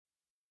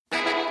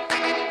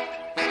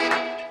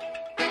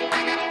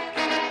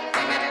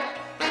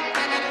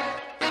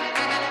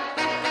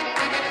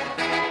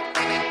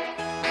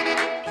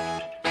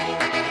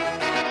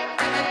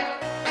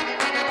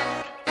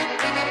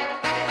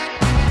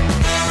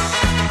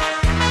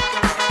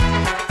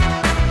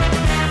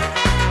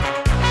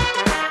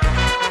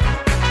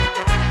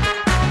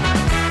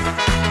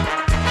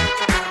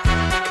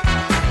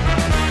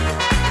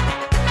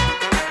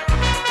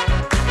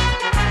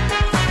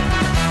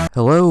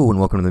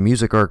welcome to the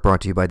Music Arc, brought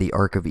to you by the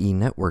Arc of E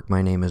Network.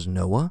 My name is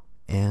Noah,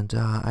 and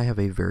I have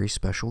a very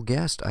special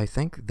guest. I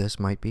think this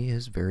might be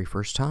his very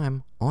first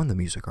time on the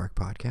Music Arc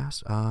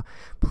podcast.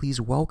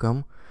 Please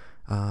welcome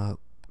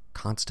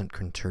constant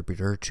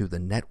contributor to the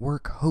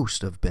network,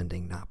 host of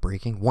Bending Not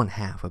Breaking, one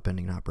half of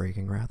Bending Not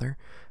Breaking, rather,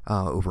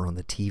 over on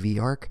the TV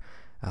Arc,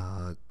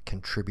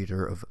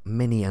 contributor of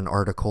many an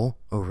article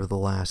over the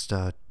last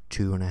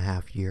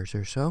 2.5 years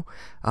or so.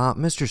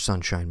 Mr.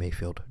 Sunshine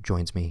Mayfield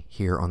joins me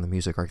here on the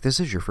Music Arc.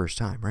 This is your first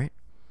time, right?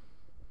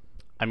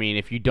 I mean,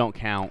 if you don't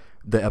count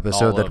the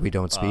episode that we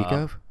don't speak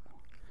of.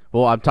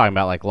 Well, I'm talking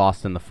about like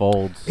Lost in the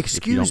Folds.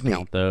 Excuse me,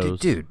 count those.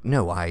 Dude.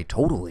 No, I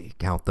totally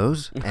count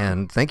those,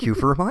 and thank you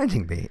for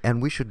reminding me.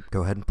 And we should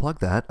go ahead and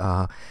plug that.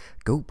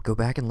 Go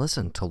back and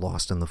listen to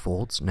Lost in the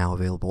Folds, now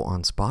available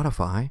on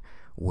Spotify,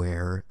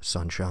 where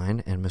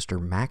Sunshine and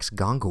Mr. Max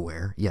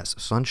Gongaware, yes,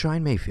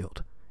 Sunshine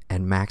Mayfield,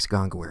 and Max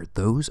Gongaware,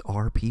 those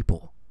are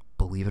people.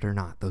 Believe it or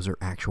not, those are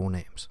actual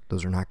names.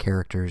 Those are not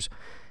characters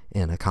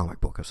in a comic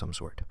book of some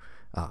sort.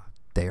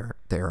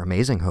 They're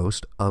amazing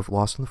host of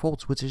Lost in the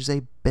Folds, which is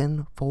a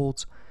Ben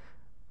Folds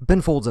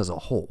as a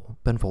whole,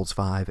 Ben Folds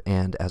 5,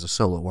 and as a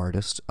solo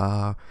artist,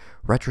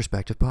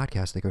 retrospective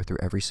podcast. They go through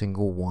every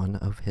single one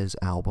of his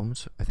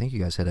albums. I think you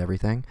guys hit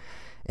everything,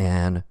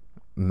 and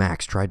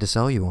Max tried to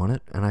sell you on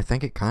it, and I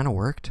think it kind of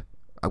worked.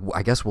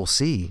 I guess we'll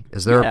see.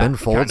 Is there a Ben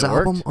Folds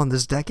album on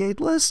this decade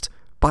list?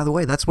 By the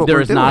way, that's what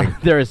we're doing.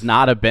 There is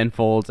not a Ben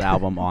Folds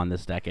album on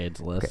this decade's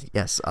list. Okay,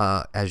 yes,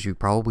 as you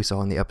probably saw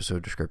in the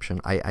episode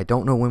description, I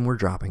don't know when we're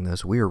dropping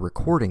this. We are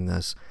recording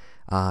this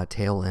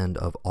tail end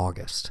of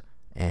August,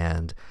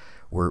 and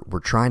we're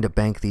trying to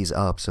bank these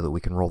up so that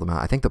we can roll them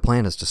out. I think the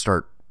plan is to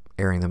start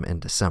airing them in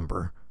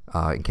December,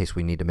 in case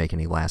we need to make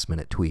any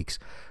last-minute tweaks.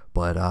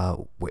 But,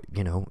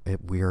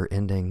 we are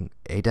ending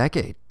a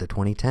decade, the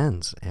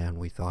 2010s, and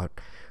we thought,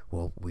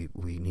 well,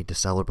 we need to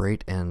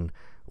celebrate and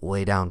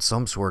lay down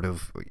some sort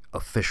of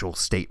official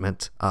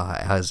statement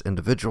as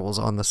individuals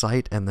on the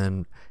site, and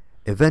then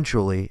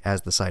eventually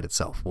as the site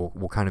itself.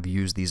 We'll kind of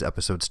use these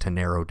episodes to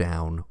narrow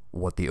down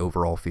what the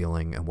overall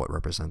feeling and what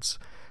represents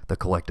the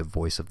collective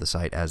voice of the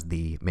site as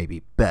the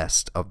maybe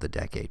best of the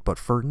decade. But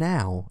for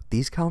now,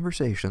 these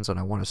conversations, and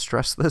I want to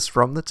stress this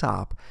from the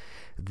top,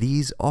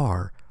 these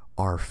are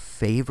our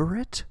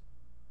favorite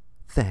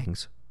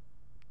things,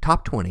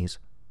 top 20s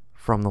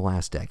from the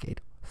last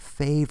decade.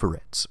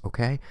 Favorites,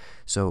 okay?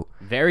 So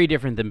very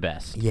different than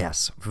best.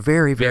 Yes,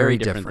 very, very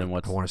different. Than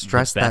what's I want to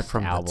stress that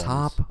from albums. the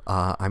top.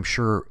 I'm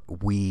sure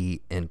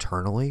we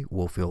internally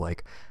will feel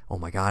like, oh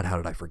my God, how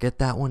did I forget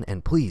that one?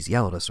 And please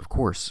yell at us, of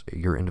course,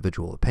 your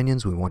individual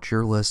opinions. We want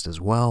your list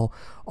as well,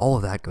 all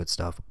of that good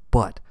stuff.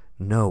 But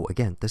no,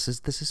 again, this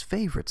is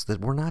favorites. That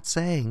we're not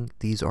saying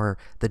these are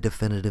the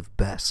definitive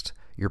best.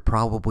 You're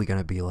probably going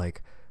to be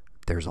like,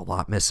 there's a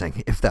lot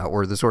missing if that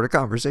were the sort of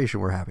conversation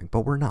we're having, but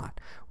we're not.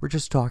 We're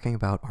just talking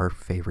about our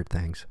favorite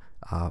things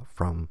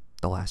from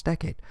the last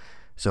decade.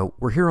 So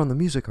we're here on the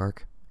Music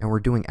Arc, and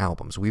we're doing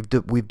albums. We've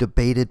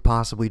debated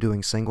possibly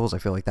doing singles. I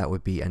feel like that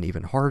would be an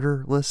even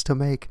harder list to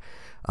make.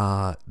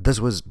 This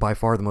was by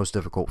far the most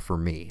difficult for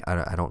me.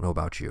 I don't know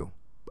about you.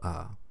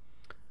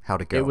 How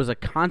to go. It was a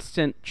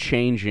constant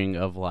changing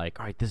of like,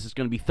 all right, this is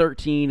going to be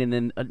 13, and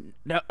then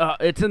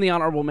it's in the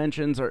honorable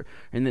mentions,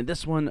 and then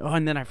this one,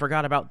 and then I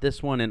forgot about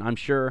this one, and I'm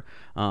sure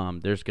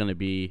there's going to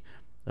be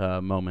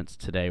moments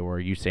today where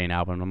you say an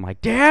album, and I'm like,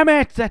 damn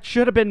it, that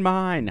should have been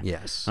mine.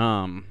 Yes.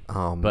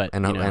 But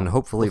and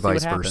hopefully we'll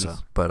vice versa.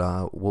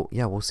 But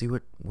we'll see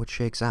what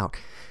shakes out.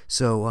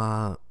 So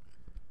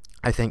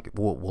I think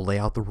we'll lay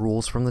out the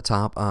rules from the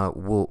top.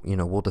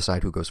 We'll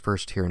decide who goes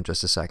first here in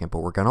just a second,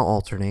 but we're going to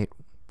alternate.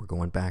 We're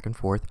going back and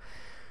forth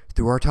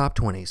through our top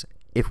 20s.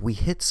 If we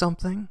hit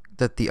something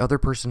that the other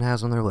person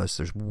has on their list,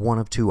 there's one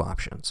of two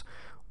options.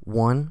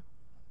 One,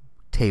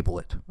 table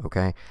it,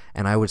 okay?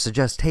 And I would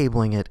suggest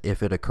tabling it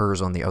if it occurs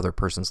on the other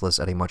person's list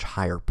at a much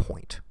higher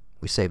point.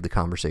 We save the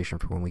conversation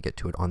for when we get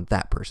to it on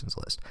that person's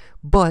list.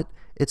 But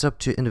it's up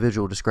to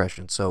individual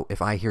discretion. So if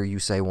I hear you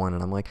say one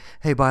and I'm like,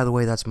 hey, by the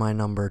way, that's my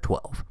number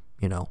 12,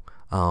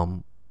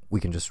 we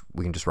can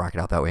just rock it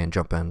out that way and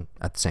jump in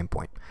at the same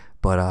point.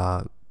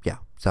 But yeah,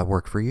 does that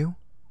work for you?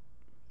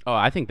 Oh,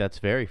 I think that's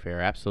very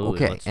fair.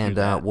 Absolutely. Okay,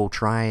 and we'll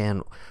try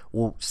and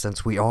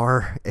since we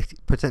are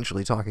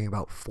potentially talking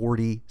about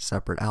 40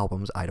 separate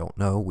albums, I don't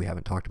know. We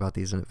haven't talked about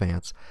these in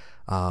advance.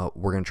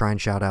 We're going to try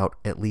and shout out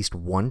at least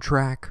one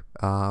track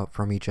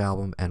from each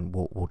album, and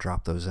we'll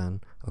drop those in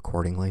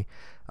accordingly.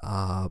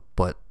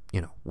 But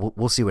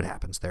we'll see what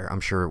happens there. I'm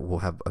sure we'll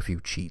have a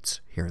few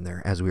cheats here and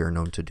there, as we are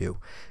known to do.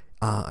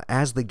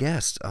 As the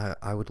guest,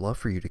 I would love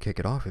for you to kick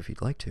it off if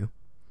you'd like to.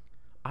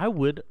 I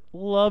would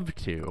love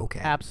to. Okay.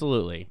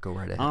 Absolutely. Go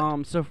right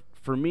ahead. So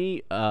for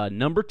me,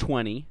 number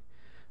 20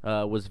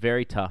 was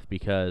very tough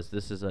because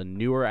this is a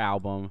newer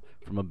album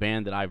from a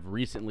band that I've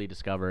recently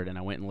discovered, and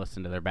I went and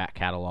listened to their back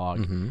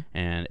catalog,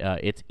 and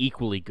it's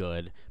equally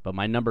good. But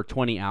my number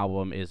 20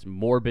 album is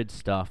Morbid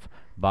Stuff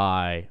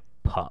by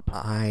Pup.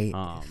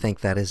 I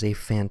think that is a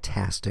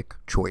fantastic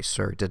choice,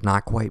 sir. Did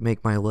not quite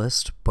make my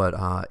list, but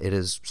it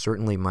is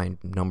certainly my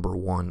number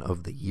one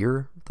of the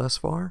year thus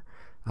far.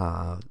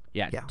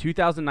 Yeah,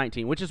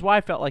 2019, which is why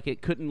I felt like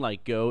it couldn't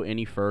like go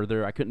any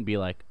further. I couldn't be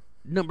like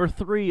number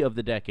 3 of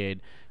the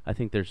decade. I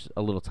think there's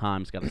a little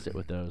time's got to sit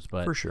with those,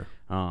 but for sure.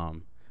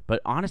 But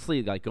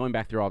honestly, like going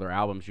back through all their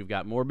albums, you've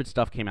got Morbid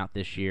Stuff came out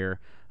this year.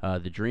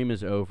 The Dream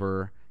Is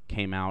Over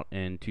came out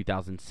in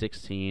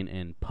 2016,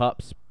 and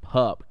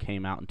Pup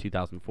came out in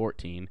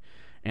 2014.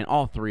 And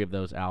all 3 of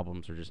those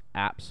albums are just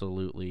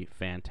absolutely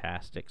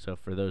fantastic. So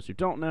for those who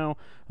don't know,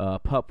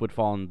 Pup would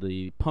fall in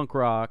the punk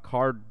rock,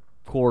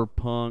 hardcore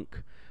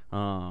punk,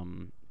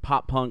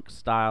 pop punk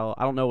style.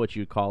 I don't know what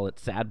you'd call it,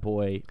 sad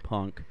boy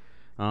punk.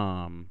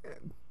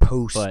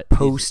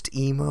 Post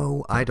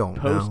emo. I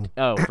don't know.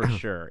 Oh, for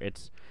sure.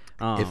 It's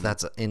if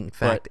that's in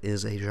fact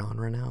is a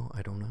genre now.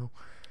 I don't know.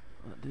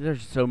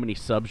 There's so many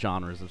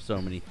subgenres of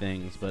so many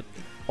things, but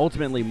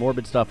ultimately,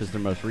 Morbid Stuff is their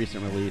most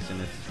recent release,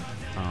 and it's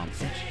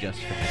just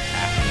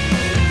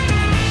fantastic.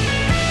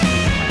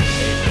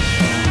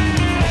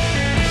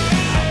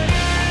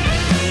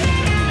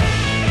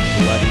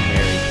 Bloody Mary.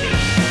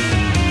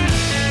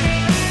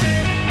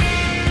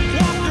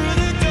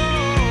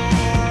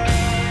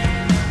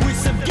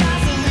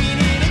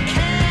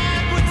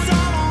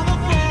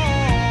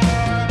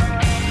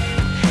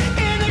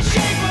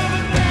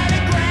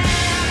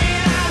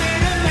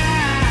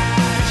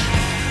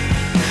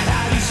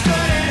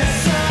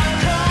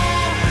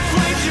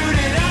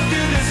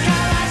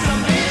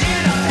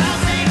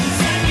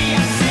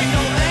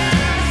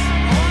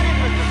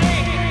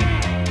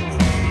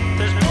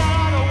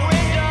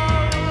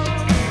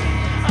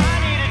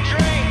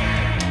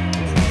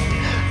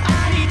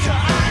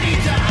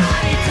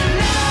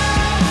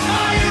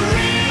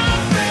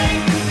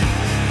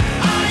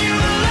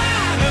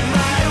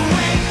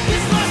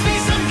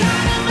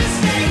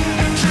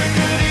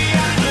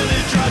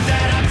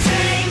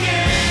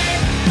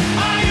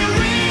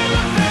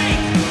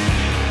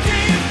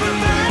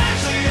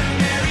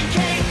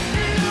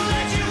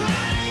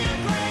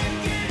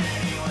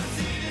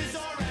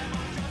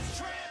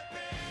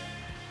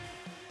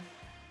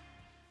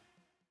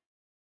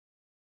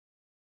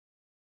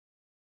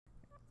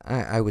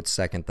 I would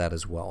second that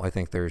as well. I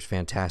think there's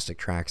fantastic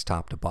tracks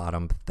top to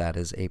bottom. That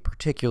is a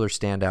particular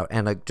standout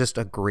and just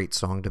a great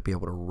song to be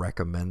able to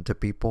recommend to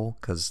people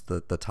because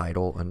the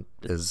title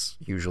is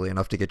usually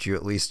enough to get you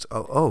at least,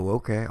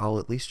 okay, I'll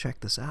at least check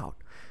this out.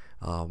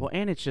 Well,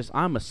 and it's just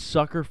I'm a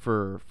sucker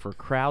for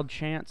crowd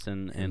chants,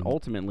 and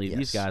ultimately yes.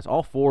 These guys,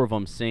 all 4 of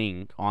them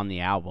sing on the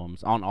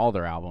albums, on all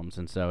their albums,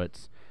 and so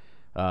it's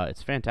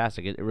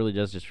fantastic. It really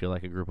does just feel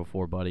like a group of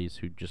 4 buddies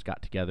who just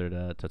got together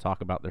to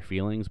talk about their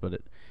feelings,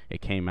 but it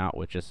came out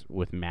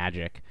with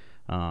magic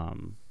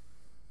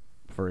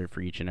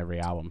for each and every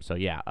album. So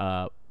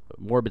yeah,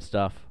 Morbid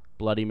Stuff,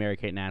 Bloody Mary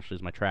Kate and Ashley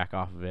is my track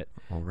off of it.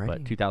 Alrighty.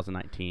 But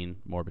 2019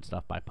 Morbid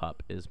Stuff by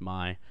Pup is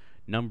my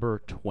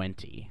number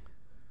 20.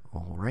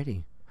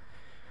 Alrighty.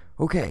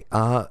 Okay.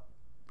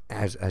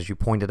 As you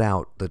pointed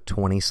out, the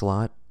 20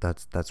 slot,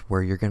 that's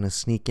where you're gonna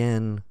sneak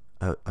in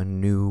a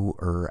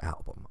newer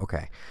album.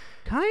 Okay.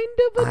 Kind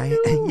of a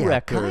new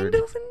record. Kind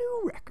of a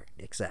new record.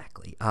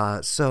 Exactly.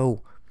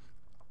 So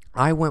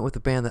I went with a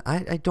band that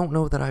I don't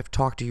know that I've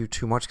talked to you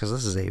too much because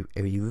this is a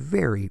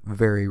very,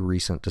 very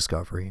recent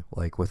discovery,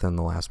 like within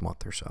the last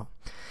month or so.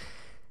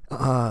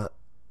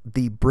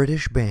 The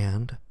British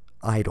band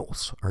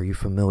Idols. Are you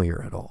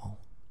familiar at all?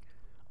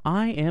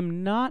 I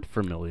am not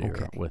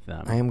familiar with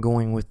them. I am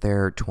going with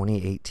their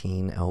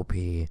 2018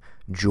 LP,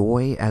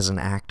 Joy as an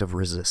Act of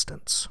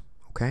Resistance.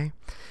 Okay?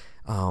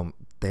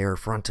 They are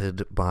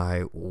fronted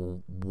by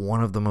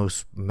one of the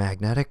most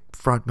magnetic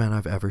frontmen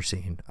I've ever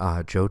seen,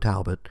 Joe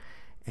Talbot.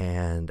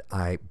 And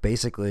I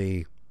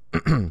basically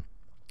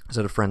was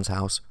at a friend's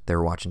house. They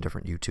were watching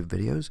different YouTube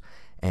videos.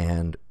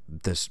 And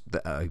this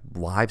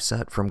live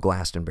set from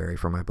Glastonbury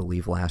from, I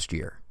believe, last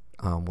year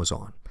was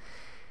on.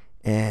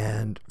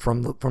 And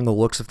from the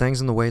looks of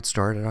things and the way it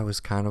started, I was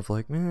kind of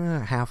like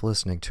half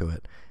listening to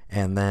it.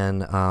 And then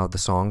the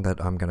song that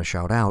I'm going to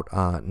shout out,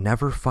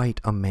 Never Fight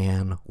a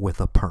Man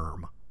with a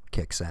Perm,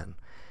 kicks in.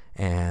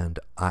 And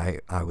I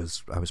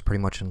was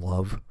pretty much in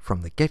love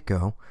from the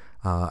get-go.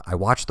 I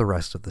watched the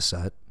rest of the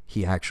set.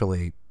 He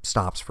actually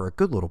stops for a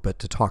good little bit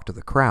to talk to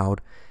the crowd,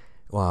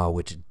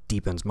 which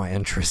deepens my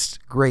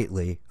interest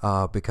greatly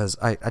because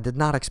I did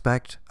not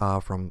expect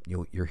from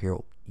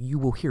you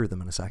will hear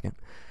them in a second.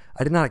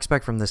 I did not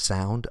expect from this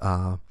sound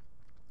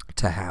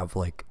to have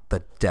like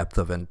the depth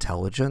of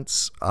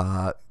intelligence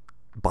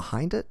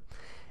behind it,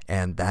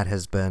 and that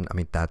has been,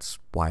 that's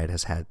why it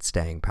has had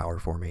staying power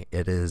for me.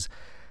 It is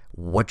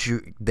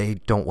they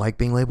don't like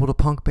being labeled a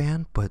punk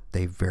band, but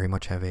they very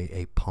much have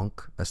a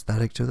punk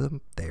aesthetic to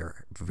them. They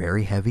are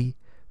very heavy,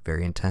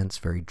 very intense,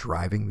 very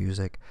driving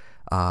music,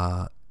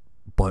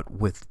 but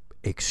with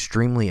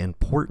extremely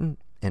important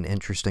and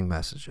interesting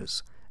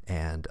messages.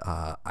 And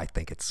I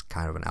think it's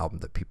kind of an album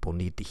that people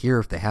need to hear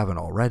if they haven't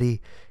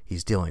already.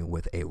 He's dealing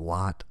with a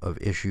lot of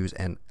issues,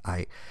 and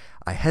I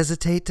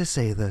hesitate to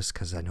say this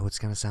because I know it's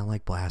going to sound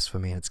like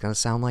blasphemy and it's going to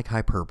sound like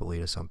hyperbole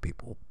to some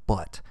people,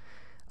 but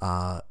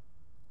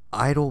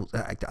I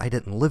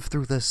didn't live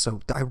through this,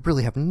 so I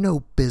really have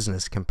no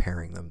business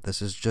comparing them.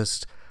 This is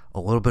just a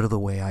little bit of the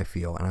way I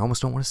feel, and I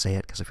almost don't want to say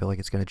it because I feel like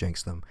it's going to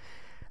jinx them.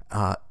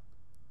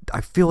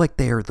 I feel like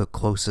they are the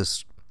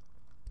closest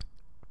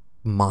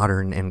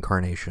modern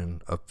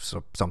incarnation of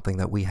something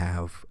that we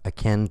have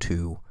akin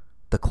to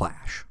The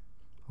Clash.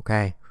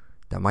 Okay?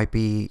 That might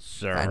be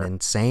an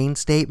insane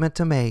statement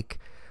to make,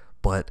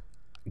 but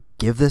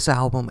give this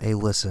album a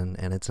listen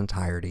in its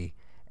entirety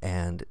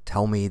and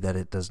tell me that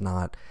it does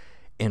not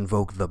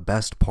invoke the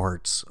best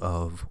parts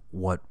of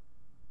what,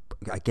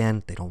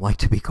 again, they don't like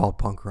to be called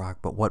punk rock,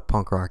 but what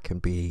punk rock can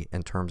be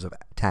in terms of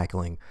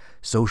tackling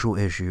social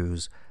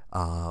issues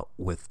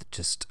with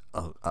just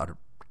an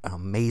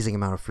amazing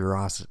amount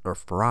of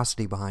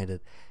ferocity behind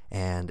it.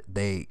 And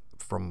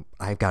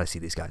I've got to see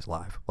these guys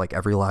live. Like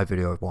every live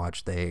video I've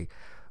watched, they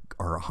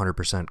are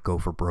 100% go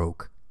for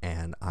broke,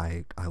 and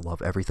I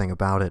love everything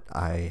about it.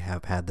 I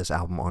have had this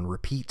album on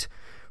repeat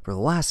for the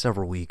last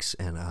several weeks,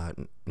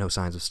 and no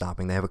signs of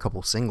stopping. They have a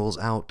couple singles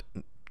out,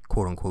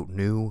 quote-unquote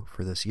new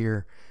for this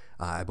year.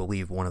 I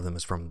believe one of them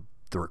is from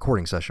the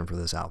recording session for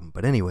this album.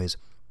 But anyways,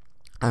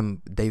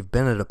 they've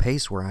been at a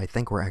pace where I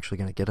think we're actually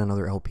going to get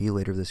another LP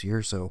later this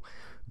year, so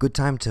good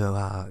time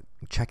to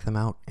check them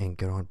out and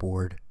get on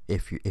board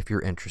if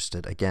you're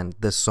interested. Again,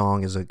 this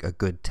song is a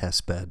good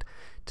test bed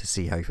to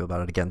see how you feel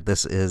about it. Again,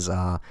 this is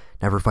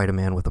Never Fight a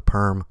Man with a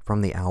Perm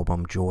from the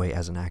album Joy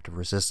as an Act of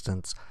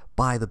Resistance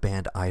by the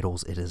band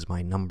Idols. It is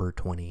my number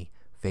 20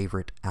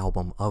 favorite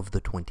album of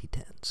the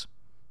 2010s.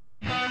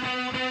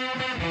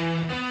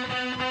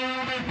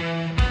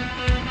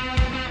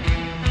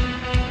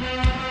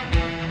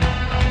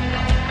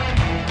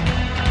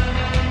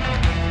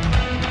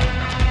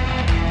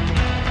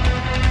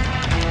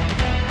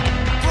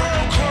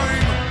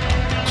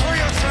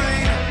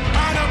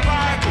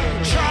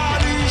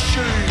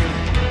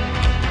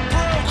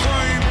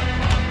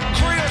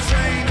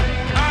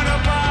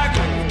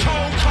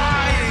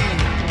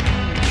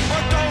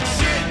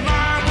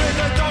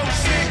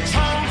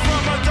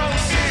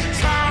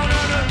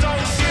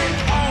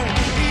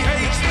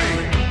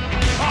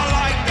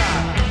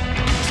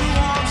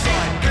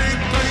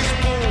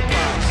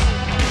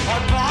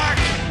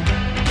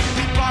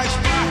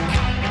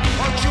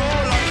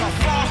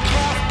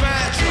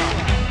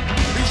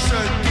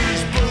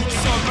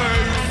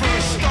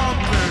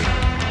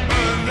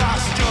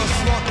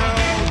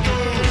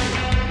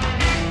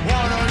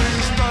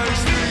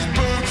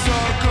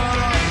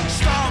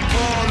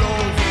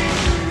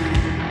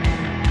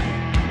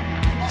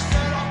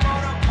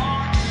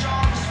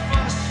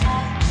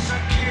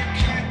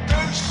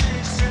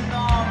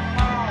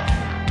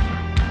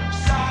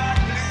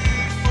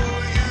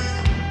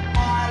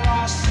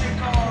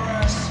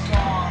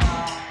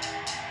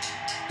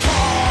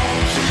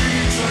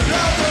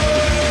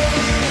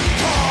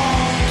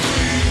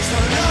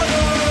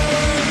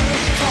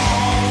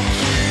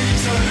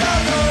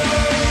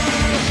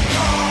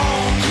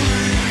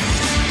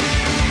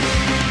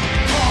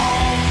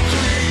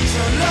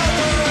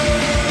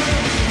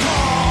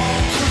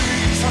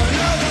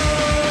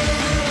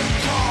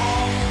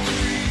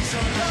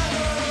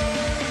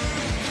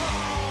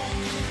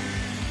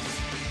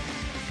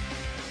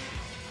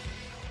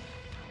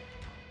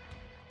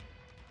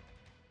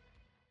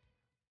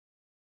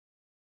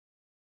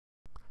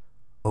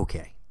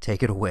 Okay,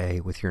 take it away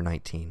with your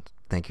 19.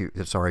 Thank you.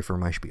 Sorry for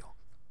my spiel.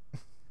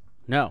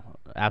 No,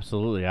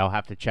 absolutely. I'll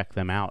have to check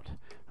them out.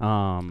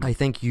 I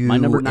think you, my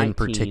number in 19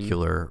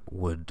 particular,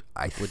 would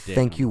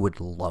you would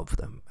love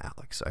them,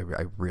 Alex.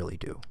 I really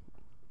do.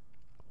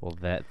 Well,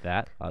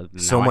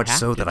 so much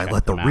so that I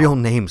let the real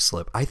name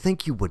slip. I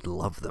think you would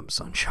love them,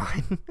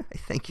 Sunshine. I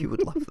think you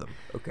would love them.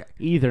 Okay.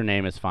 Either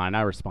name is fine.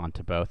 I respond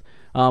to both.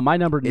 My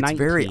number 19. It's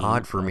very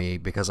odd for me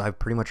because I've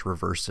pretty much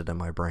reversed it in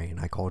my brain.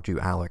 I called you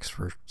Alex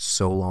for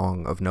so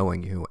long of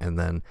knowing you, and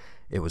then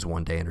it was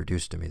one day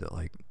introduced to me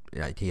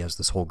that he has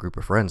this whole group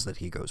of friends that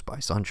he goes by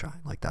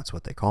Sunshine. Like that's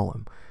what they call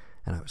him.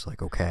 And I was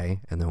like, okay.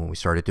 And then when we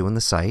started doing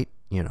the site,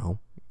 you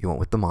went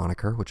with the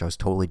moniker, which I was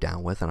totally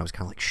down with, and I was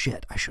kind of like,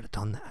 shit, I should have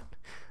done that.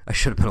 I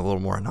should have been a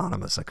little more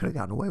anonymous. I could have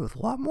gotten away with a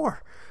lot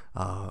more.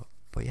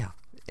 But yeah,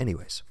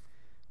 anyways.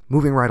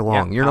 Moving right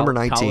along. You're number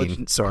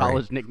 19.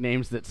 College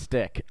nicknames that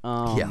stick.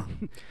 Yeah.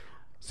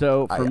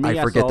 So for me,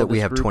 I forget that we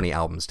have 20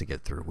 albums to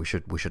get through. We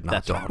should not.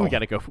 That's right. We got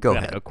to go. Go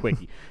ahead. Go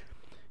quickie.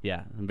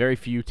 Yeah, very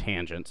few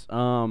tangents.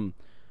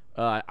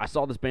 I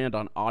saw this band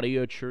on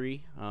Audio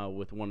Tree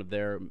with one of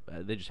their.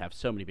 They just have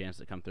so many bands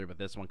that come through, but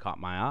this one caught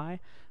my eye.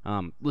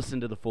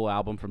 Listened to the full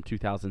album from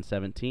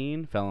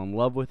 2017. Fell in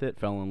love with it.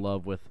 Fell in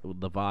love with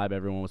the vibe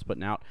everyone was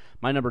putting out.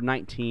 My number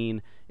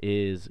 19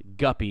 is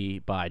Guppy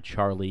by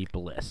Charlie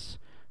Bliss.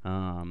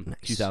 Nice.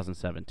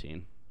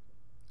 2017.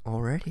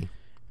 Alrighty.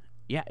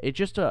 Yeah, it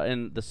just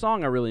and the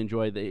song I really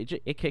enjoy.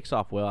 It kicks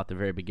off well at the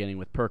very beginning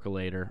with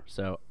Percolator,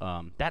 so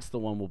that's the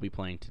one we'll be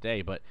playing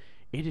today. But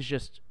it is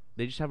just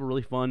they just have a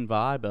really fun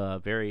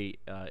vibe, very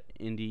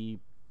indie,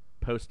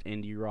 post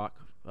indie rock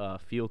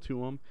feel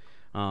to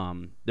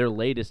them. Their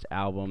latest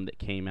album that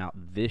came out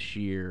this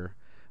year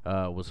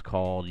was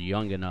called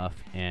Young Enough,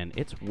 and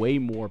it's way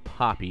more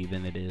poppy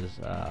than it is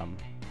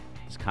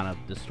this kind of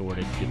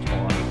distorted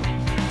guitar.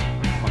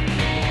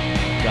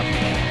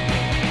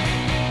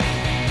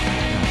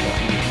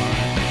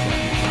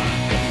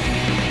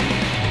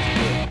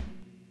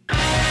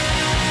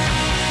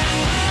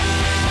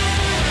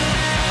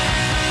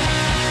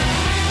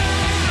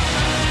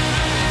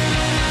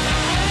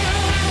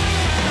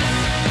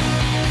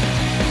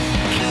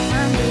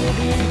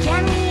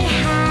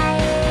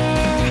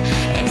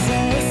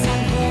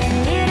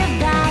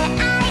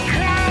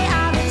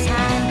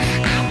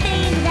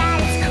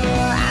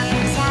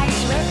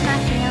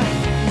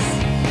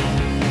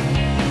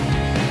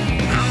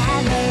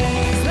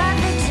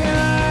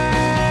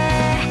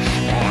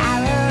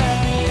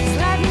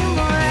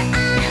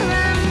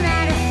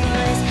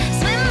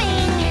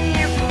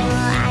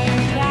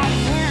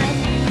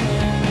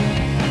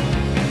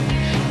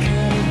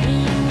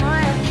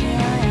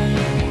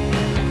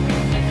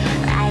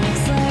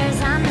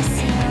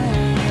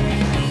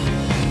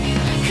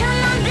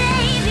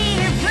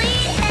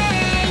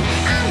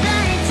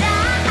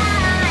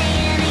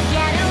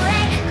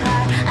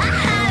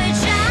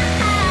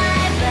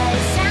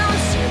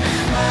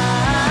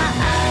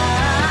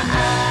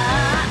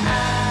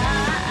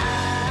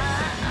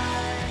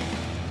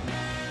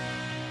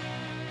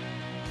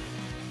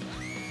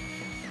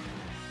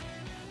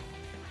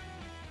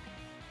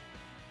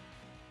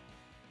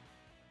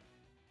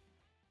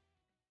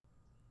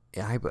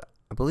 Yeah,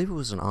 I believe it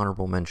was an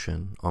honorable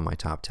mention on my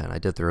top 10. I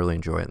did thoroughly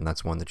enjoy it, and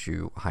that's one that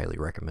you highly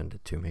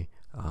recommended to me.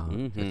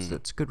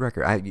 It's a good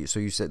record. So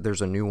you said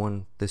there's a new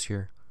one this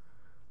year?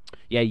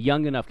 Yeah,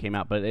 Young Enough came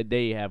out, but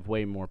they have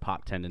way more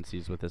pop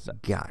tendencies with this.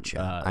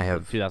 Gotcha. I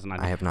have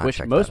 2009, I have not which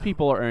checked most that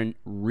people are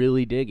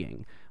really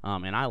digging,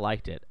 and I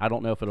liked it. I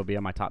don't know if it'll be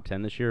on my top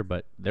 10 this year,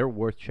 but they're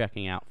worth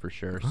checking out for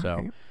sure. All So,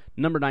 right.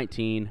 number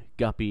 19,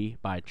 Guppy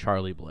by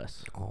Charlie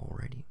Bliss.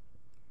 Alrighty.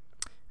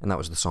 And that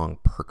was the song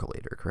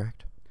Percolator,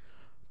 correct?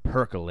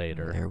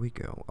 Percolator. There we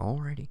go.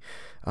 Alrighty.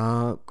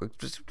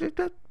 Just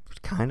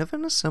kind of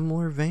in a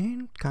similar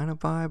vein, kind of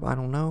vibe. I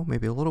don't know.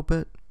 Maybe a little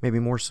bit. Maybe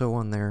more so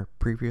on their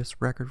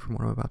previous record from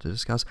what I'm about to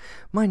discuss.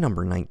 My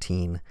number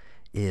 19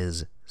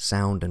 is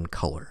Sound and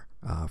Color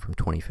from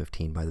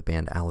 2015 by the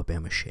band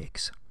Alabama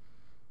Shakes.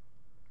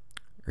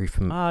 Are you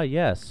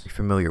yes.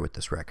 familiar with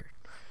this record?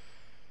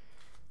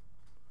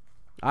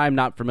 I'm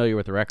not familiar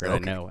with the record.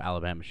 Okay. I know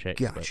Alabama Shakes.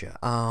 Gotcha.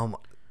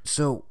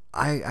 So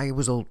I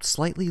was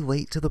slightly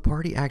late to the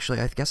party. Actually,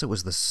 I guess it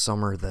was the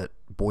summer that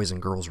Boys and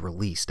Girls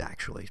released,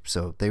 actually.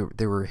 So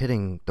they were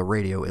hitting the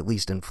radio, at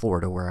least in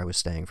Florida, where I was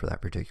staying for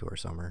that particular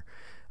summer.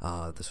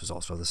 This was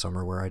also the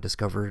summer where I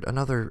discovered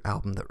another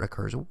album that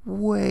occurs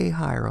way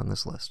higher on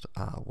this list.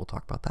 We'll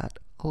talk about that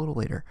a little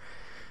later.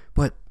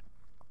 But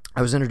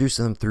I was introduced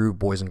to them through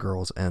Boys and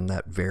Girls and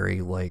that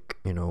very,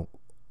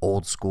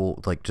 old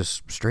school,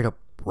 just straight up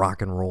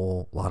rock and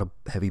roll, a lot of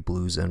heavy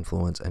blues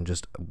influence, and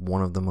just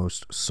one of the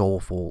most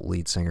soulful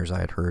lead singers I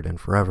had heard in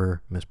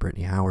forever, Miss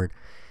Brittany Howard.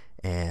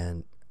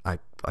 And I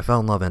fell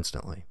in love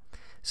instantly.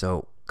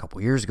 So a couple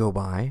years go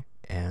by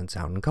and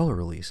Sound and Color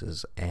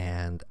releases,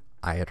 and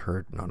I had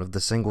heard none of the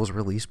singles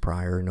released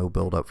prior, no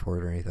build up for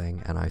it or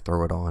anything, and I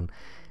throw it on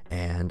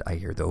and I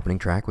hear the opening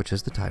track, which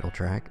is the title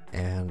track,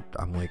 and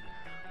I'm like,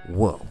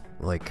 whoa,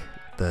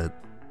 the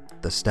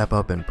step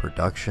up in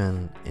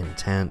production,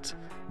 intent,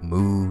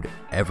 mood,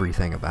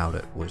 everything about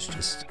it was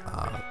just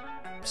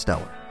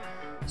stellar.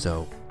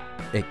 So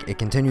it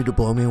continued to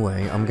blow me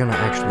away. I'm gonna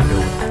actually go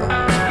with something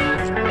that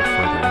goes a little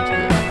further into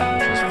the album,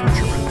 which is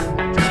Future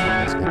Rhythm, just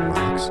because it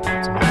rocks.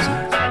 It's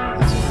amazing. So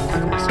let's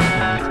take a listen to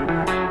it.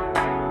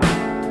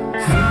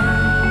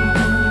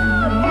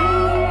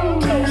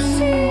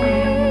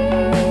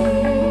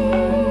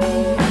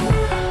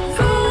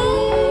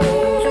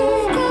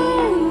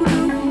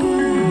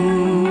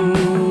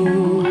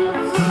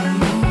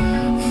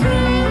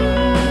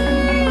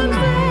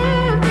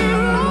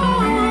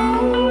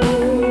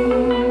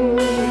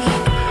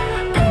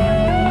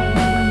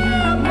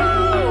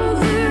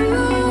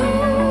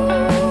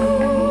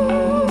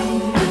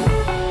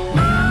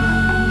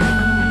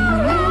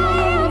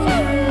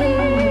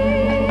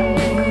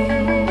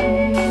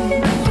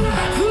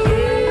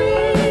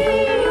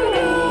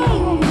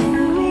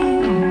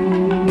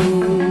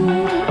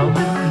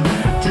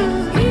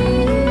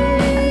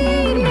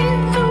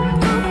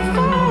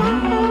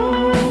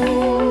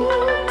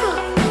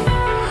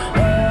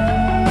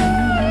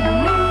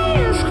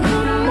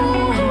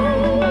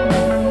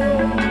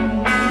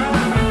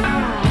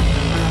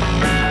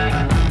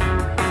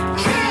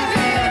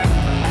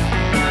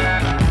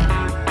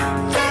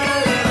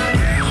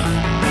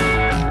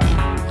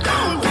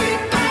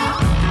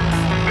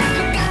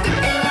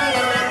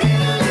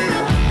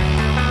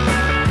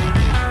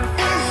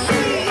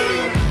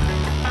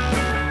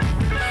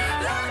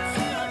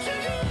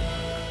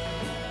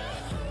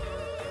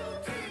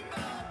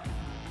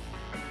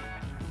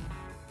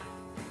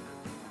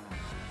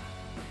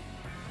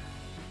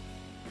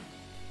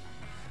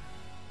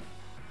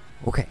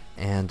 Okay,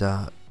 and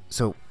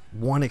so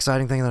one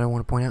exciting thing that I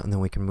want to point out, and then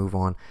we can move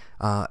on.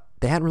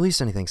 They hadn't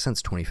released anything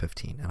since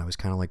 2015, and I was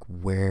kind of like,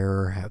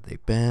 where have they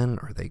been?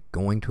 Are they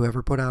going to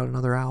ever put out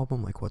another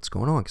album? Like, what's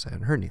going on? Because I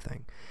hadn't heard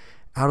anything.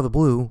 Out of the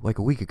blue, like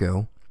a week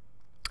ago,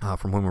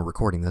 from when we're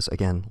recording this,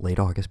 again, late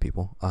August,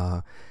 people,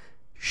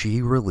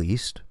 she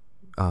released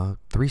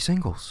 3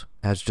 singles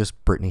as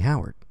just Brittany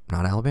Howard.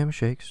 Not Alabama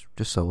Shakes,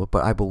 just solo.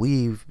 But I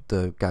believe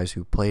the guys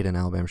who played in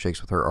Alabama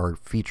Shakes with her are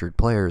featured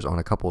players on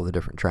a couple of the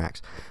different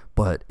tracks.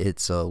 But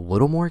it's a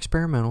little more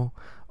experimental,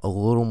 a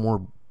little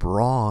more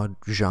broad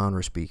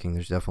genre speaking.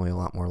 There's definitely a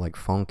lot more like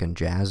funk and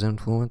jazz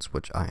influence,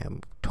 which I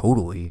am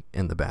totally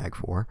in the bag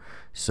for.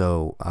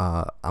 So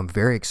I'm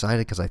very excited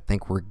because I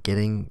think we're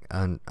getting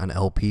an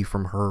LP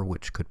from her,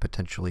 which could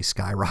potentially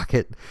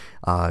skyrocket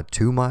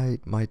to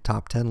my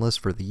top 10 list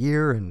for the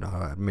year. And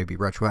maybe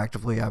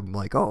retroactively, I'm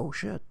like, oh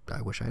shit,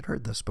 I wish I had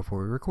heard this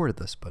before we recorded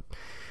this. But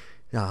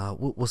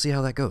we'll see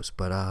how that goes.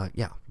 But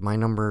yeah, my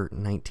number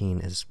 19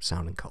 is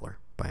Sound and Color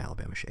by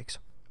Alabama Shakes.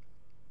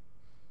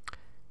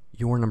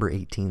 Your number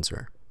 18,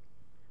 sir.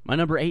 My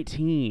number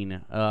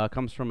 18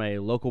 comes from a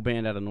local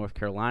band out of North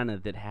Carolina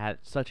that had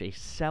such a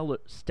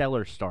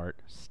stellar start,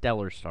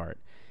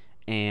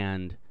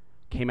 and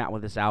came out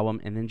with this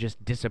album and then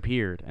just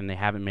disappeared, and they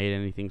haven't made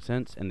anything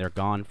since, and they're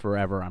gone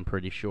forever, I'm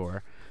pretty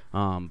sure.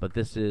 But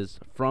this is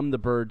From the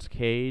Bird's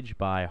Cage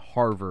by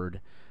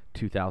Harvard,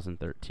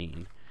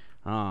 2013.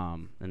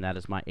 And that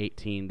is my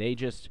 18.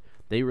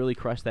 They really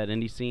crushed that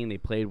indie scene. They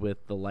played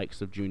with the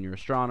likes of Junior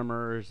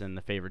Astronomers and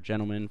the Favorite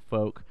Gentleman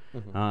folk.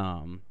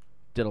 Mm-hmm.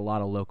 Did a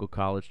lot of local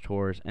college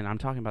tours. And I'm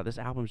talking about this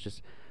album's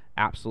just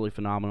absolutely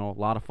phenomenal. A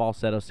lot of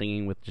falsetto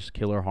singing with just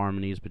killer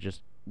harmonies, but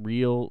just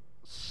real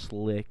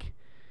slick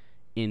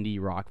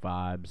indie rock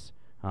vibes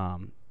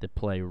that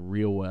play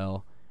real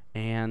well.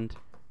 And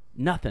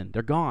nothing.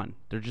 They're gone.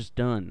 They're just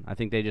done. I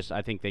think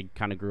they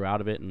kind of grew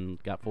out of it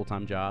and got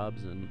full-time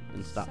jobs and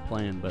stopped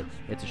playing. But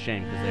it's a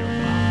shame because they were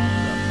phenomenal.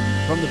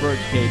 So, From the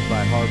Bird's Cage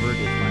by Harvard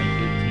is my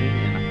 18,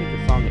 and I think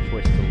the song of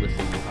choice to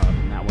listen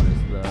from that one is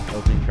the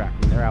opening track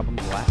from their album,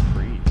 The Last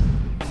Breed.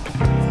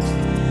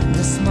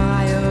 The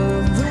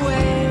smile, the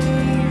wave,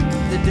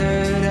 the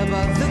dirt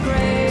above the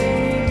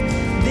grave.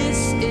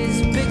 This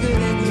is bigger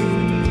than you.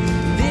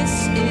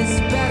 This is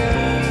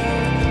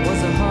better.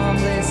 Was a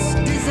harmless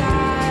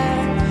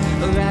desire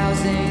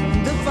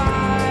arousing the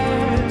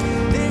fire.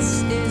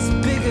 This is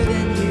bigger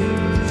than you.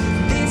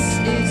 This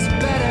is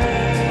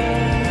better.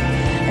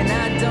 And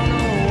I don't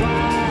know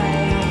why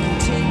I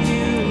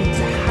continue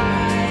to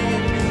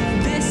hide.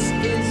 This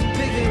is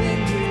bigger than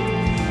you.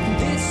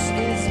 This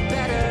is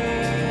better.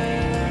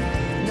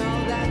 Know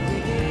that we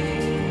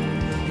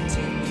live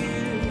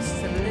continues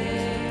to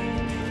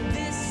live.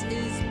 This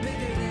is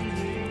bigger than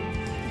you.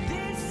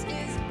 This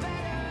is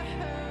better.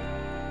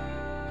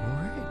 All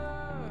right.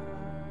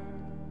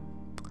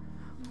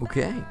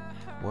 Okay.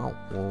 Well,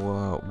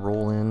 we'll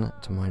roll in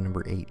to my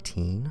number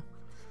 18.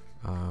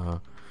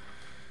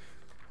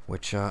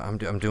 Which I'm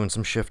doing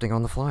some shifting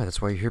on the fly.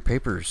 That's why you hear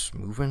papers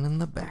moving in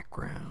the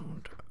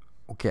background.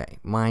 Okay,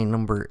 my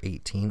number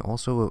 18,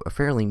 also a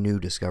fairly new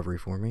discovery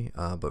for me,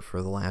 but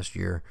for the last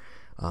year,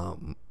 a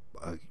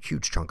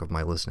huge chunk of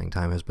my listening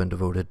time has been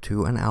devoted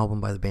to an album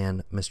by the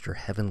band Mr.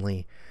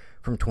 Heavenly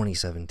from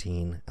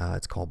 2017.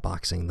 It's called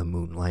Boxing the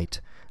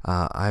Moonlight.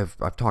 I've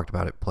talked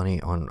about it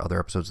plenty on other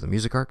episodes of the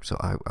Music Arc, so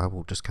I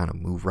will just kind of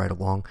move right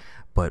along.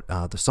 But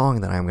the song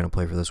that I'm going to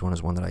play for this one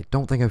is one that I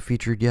don't think I've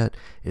featured yet.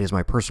 It is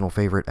my personal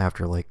favorite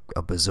after like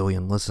a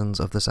bazillion listens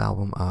of this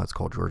album. It's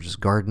called George's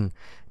Garden.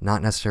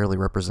 Not necessarily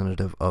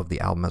representative of the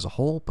album as a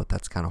whole, but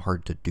that's kind of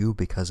hard to do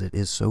because it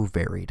is so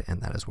varied,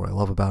 and that is what I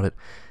love about it.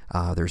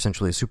 They're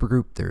essentially a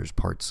supergroup. There's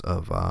parts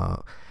of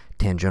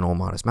Tangential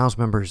Modest Mouse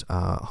members,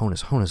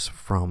 Honus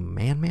from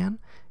Man Man,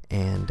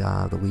 and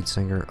the lead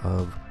singer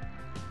of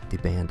the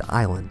band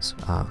Islands,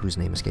 whose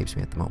name escapes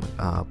me at the moment.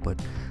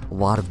 But a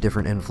lot of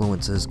different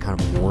influences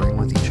kind of warring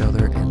with each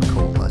other and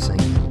coalescing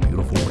in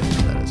beautiful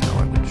ways. That is how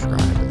I would describe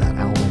that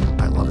album.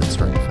 I love it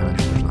start to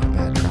finish. There's not a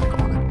bad track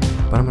on it.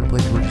 But I'm going to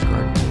play George's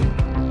Garden.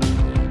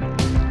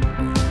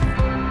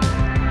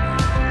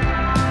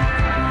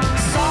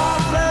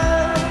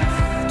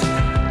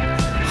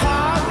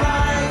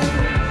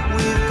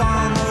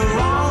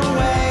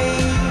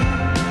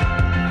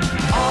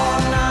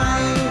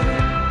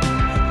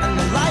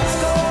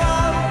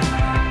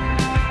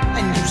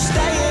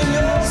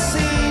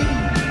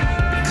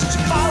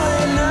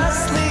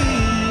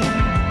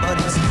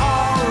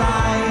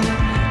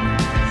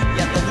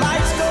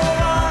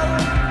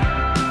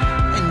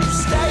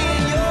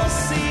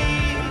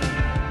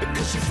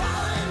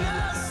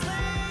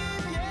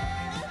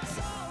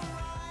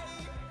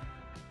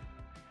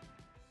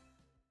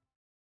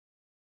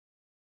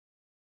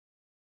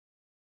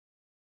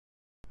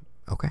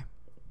 Okay.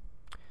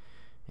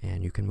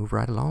 And you can move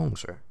right along,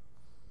 sir.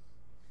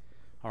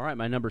 All right,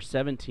 my number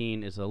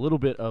 17 is a little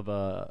bit of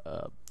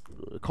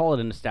call it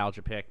a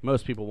nostalgia pick.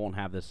 Most people won't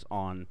have this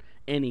on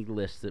any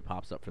list that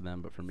pops up for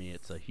them, but for me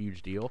it's a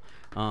huge deal.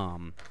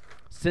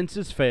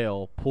 Senses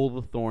Fail, Pull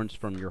the Thorns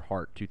from Your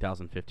Heart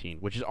 2015,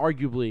 which is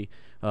arguably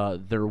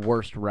their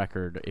worst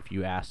record if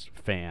you ask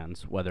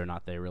fans whether or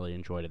not they really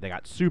enjoyed it. They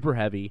got super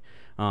heavy.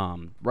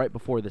 Right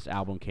before this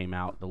album came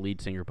out, the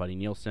lead singer, Buddy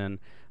Nielsen,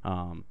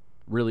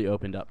 really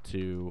opened up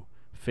to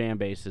fan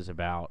bases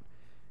about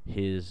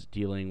his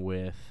dealing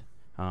with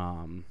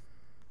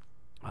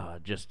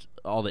just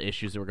all the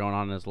issues that were going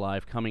on in his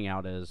life, coming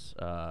out as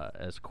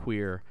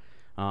queer,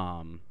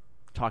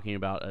 talking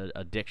about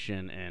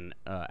addiction and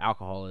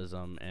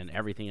alcoholism and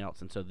everything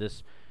else. And so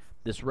this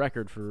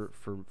record for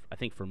I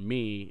think for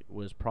me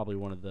was probably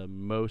one of the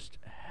most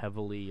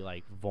heavily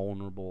like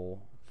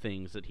vulnerable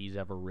things that he's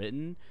ever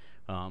written,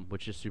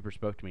 which just super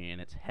spoke to me.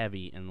 And it's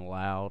heavy and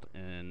loud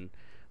and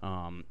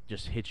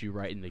just hits you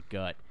right in the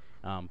gut.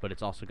 But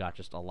it's also got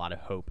just a lot of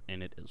hope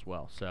in it as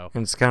well. So,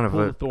 and it's kind of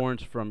Pull the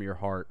Thorns from Your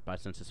Heart by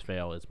Senses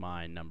Fail is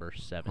my number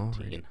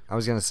 17. Right. I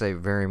was going to say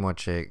very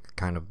much a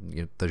kind of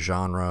the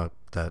genre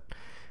that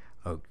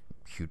a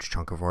huge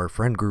chunk of our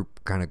friend group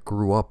kind of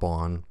grew up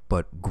on,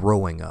 but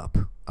growing up,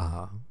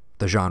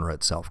 the genre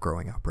itself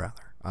growing up, rather.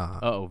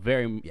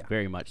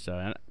 Very much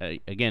so. And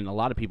again, a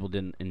lot of people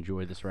didn't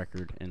enjoy this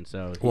record, and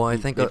so I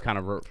think they've kind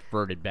of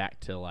reverted back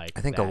to like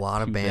I think a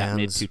lot of bands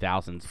mid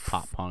 2000s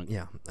pop punk.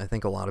 Yeah, I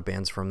think a lot of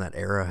bands from that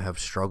era have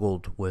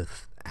struggled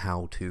with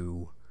how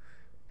to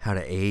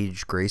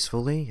age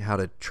gracefully, how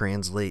to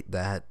translate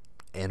that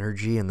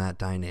energy and that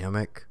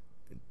dynamic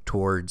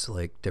towards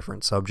like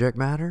different subject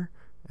matter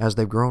as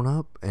they've grown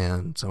up,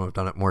 and some have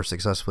done it more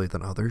successfully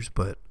than others,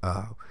 but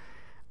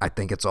I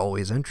think it's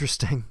always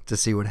interesting to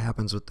see what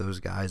happens with those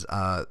guys.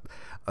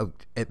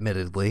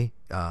 Admittedly,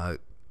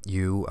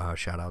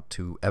 shout out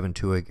to Evan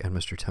Tuig and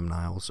Mr. Tim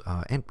Niles,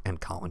 and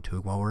Colin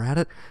Tuig while we're at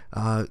it.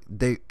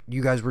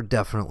 You guys were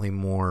definitely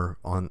more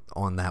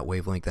on that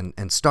wavelength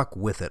and stuck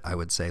with it, I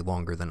would say,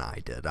 longer than I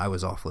did. I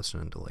was off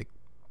listening to like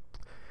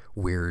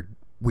weird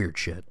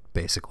shit,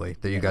 basically,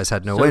 that you guys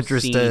had no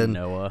interest in.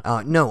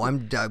 Noah. No,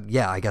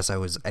 I guess I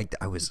was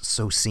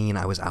so seen.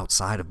 I was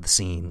outside of the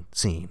scene.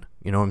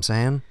 You know what I'm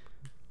saying?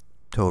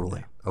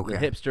 Totally. Okay. The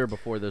hipster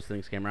before those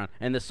things came around,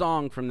 and the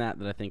song from that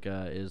I think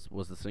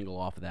was the single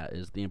off of that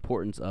is "The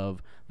Importance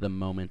of the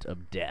Moment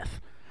of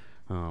Death,"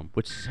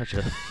 which is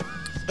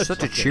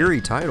such a cheery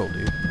title,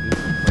 dude.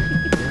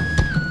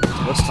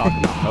 Let's talk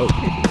about hope.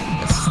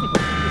 Let's talk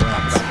about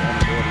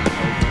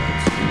vulnerability and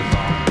hope in the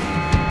song.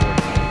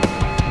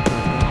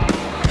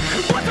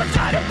 What's the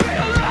time to be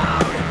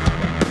alone?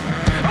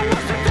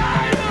 What's the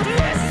time of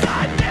this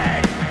I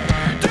need?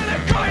 To the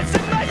coins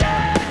in my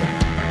head.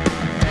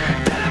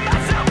 Telling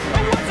myself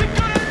I wasn't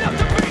good enough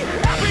to be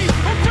happy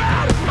or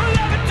proud or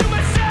loving to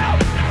myself.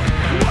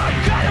 What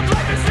kind of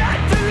life is that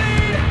to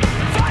lead?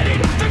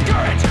 Finding the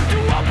courage to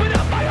open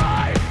up my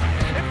heart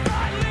and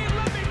finally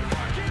let me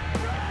fucking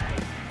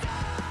break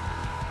down.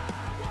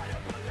 I wanna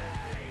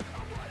believe.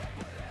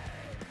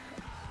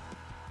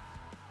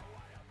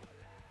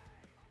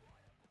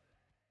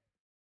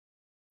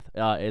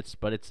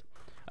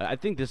 I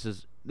think this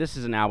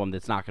is an album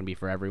that's not going to be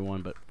for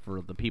everyone, but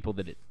for the people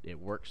that it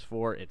works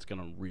for, it's going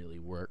to really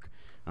work.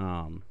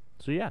 So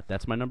yeah,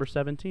 that's my number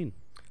 17.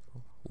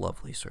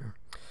 Lovely, sir.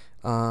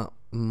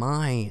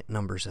 My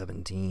number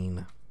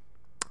 17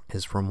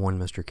 is from one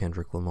Mr.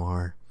 Kendrick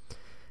Lamar.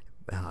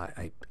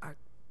 I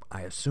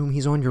assume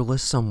he's on your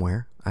list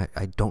somewhere.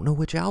 I don't know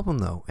which album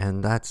though,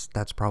 and that's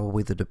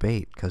probably the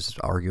debate, because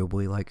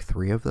arguably like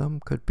 3 of them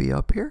could be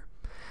up here.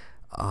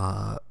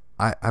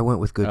 I went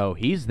with good. Oh,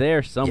 he's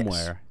there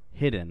somewhere,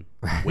 hidden,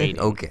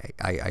 waiting. Okay,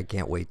 I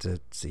can't wait to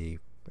see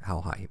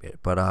how high he made it.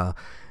 But I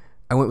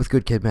went with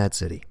Good Kid, Mad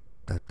City.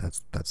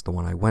 That's the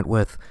one I went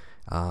with.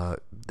 I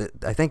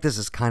think this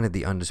is kind of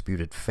the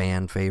undisputed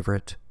fan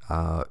favorite.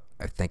 I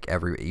think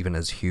even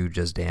as huge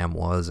as Damn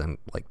was, and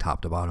like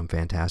top to bottom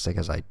fantastic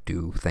as I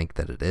do think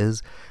that it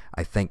is,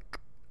 I think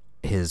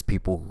his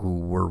people who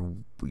were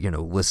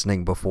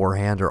listening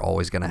beforehand are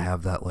always going to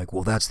have that like,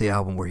 well, that's the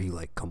album where he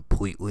like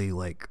completely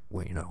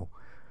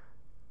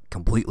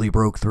completely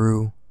broke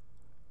through,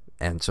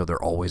 and so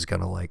they're always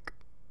going to like,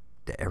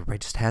 everybody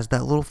just has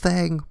that little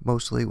thing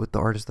mostly with the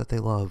artists that they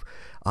love.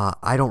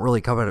 I don't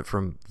really come at it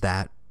from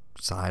that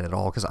side at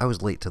all, because I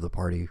was late to the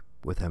party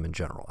with him in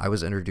general. I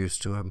was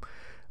introduced to him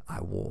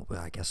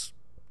I guess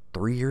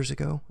 3 years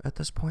ago at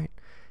this point.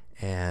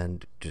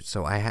 And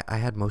so I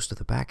had most of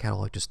the back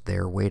catalog just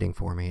there waiting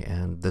for me,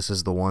 and this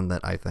is the one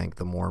that I think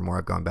the more and more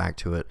I've gone back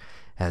to it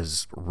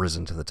has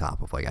risen to the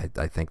top of like,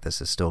 I think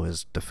this is still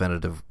his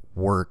definitive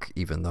work,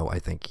 even though I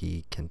think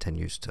he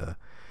continues to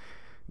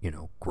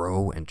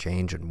grow and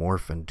change and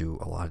morph and do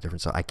a lot of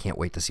different stuff. I can't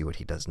wait to see what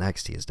he does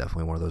next. He is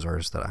definitely one of those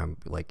artists that I'm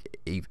like,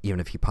 even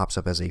if he pops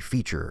up as a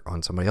feature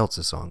on somebody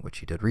else's song, which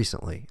he did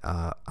recently,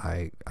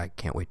 I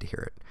can't wait to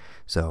hear it.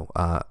 So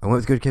I went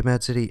with Good Kid,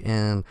 Mad City,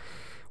 and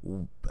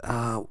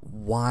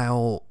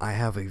while I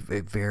have a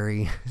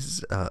very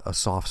a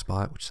soft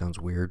spot, which sounds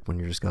weird when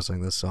you're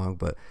discussing this song,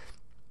 but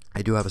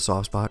I do have a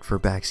soft spot for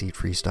Backseat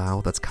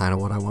Freestyle. That's kind of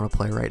what I want to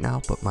play right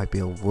now, but might be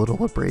a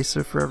little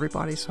abrasive for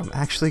everybody, so I'm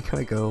actually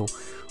going to go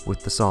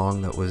with the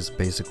song that was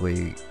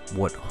basically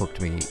what hooked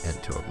me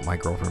into it. My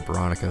girlfriend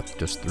Veronica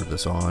just threw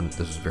this on. This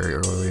was very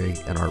early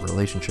in our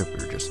relationship.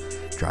 We were just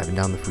driving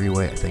down the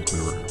freeway. I think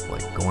we were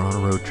like going on a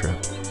road trip,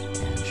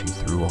 and she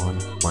threw on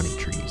Money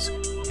Trees,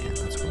 and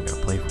that's what I'm going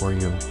to play for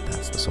you.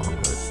 That's the song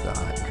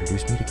that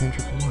introduced me to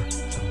Kendrick Lamar.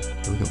 So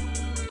here we go.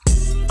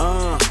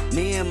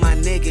 Me and my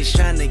niggas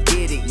tryna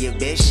get it, yeah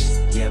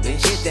bitch. Yeah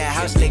bitch. Hit that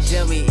house, they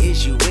tell me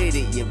is you with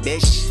it, yeah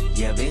bitch.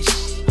 Yeah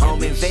bitch.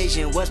 Home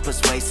invasion was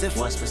persuasive.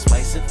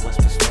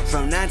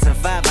 From 9 to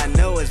 5, I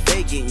know it's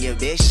vacant, yeah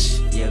bitch.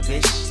 Yeah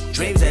bitch.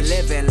 Dreams of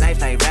living life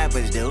like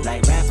rappers do.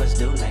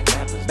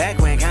 Back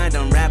when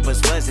condom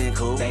rappers wasn't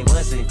cool. They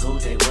wasn't.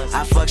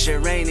 I fucked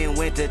Shireen and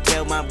went to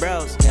tell my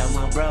bros.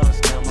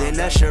 Then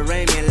Usher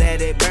Raymond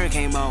Let It Burn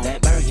came on.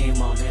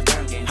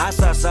 Hot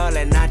sauce all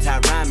that night, I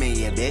rhyming,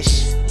 yeah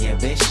bitch.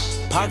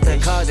 Park the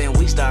car, then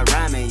we start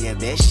rhyming, yeah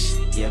bitch.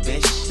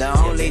 The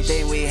only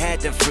thing we had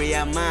to free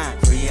our mind.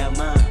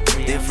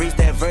 Then freeze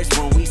that verse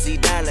when we see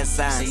dollar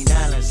signs.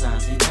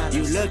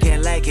 You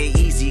looking like an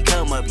easy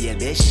come up, yeah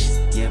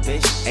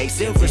bitch. A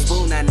silver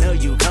spoon, I know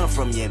you come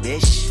from, yeah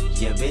bitch.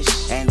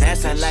 And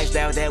that's a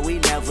lifestyle that we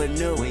never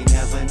knew.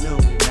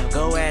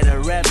 Go at a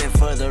revenue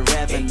for the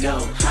revenue. Go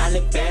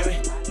Holly Berry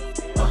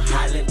or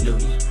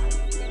Hallelujah.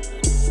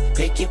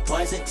 Pick your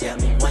poison, tell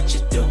me what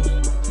you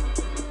doing.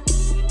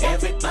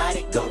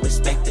 Everybody go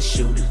respect the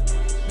shooter,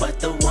 but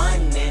the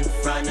one in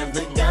front of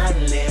the gun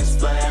lives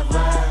forever.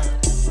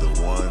 The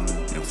one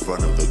in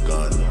front of the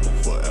gun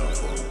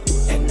forever.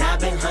 And I've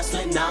been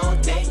hustling all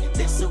day,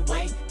 this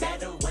away,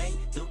 that away,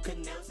 through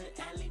canals and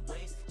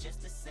alleyways,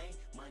 just to say,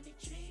 Money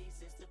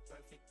Trees is the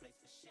perfect place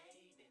for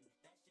shade. And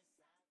that's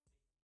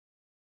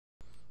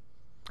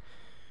just...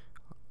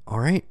 All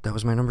right, that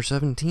was my number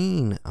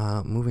 17.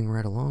 Moving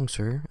right along,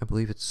 sir. I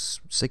believe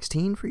it's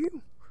 16 for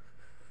you.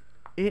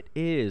 It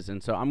is,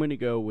 and so I'm going to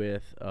go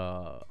with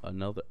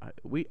another.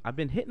 I've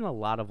been hitting a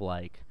lot of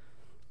like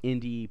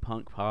indie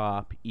punk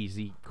pop,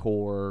 easy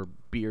core,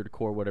 beard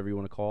core, whatever you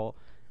want to call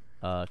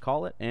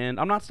it, and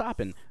I'm not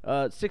stopping.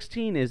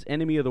 16 is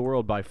 "Enemy of the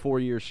World" by 4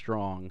 Years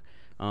Strong.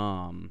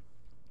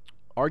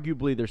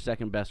 Arguably their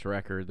second best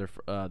record.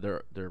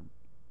 Their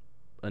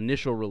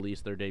initial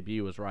release, their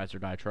debut, was "Rise or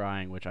Die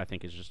Trying," which I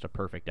think is just a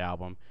perfect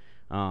album.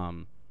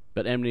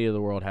 But "Enemy of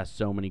the World" has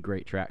so many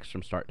great tracks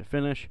from start to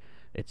finish.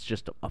 It's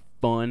just a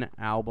fun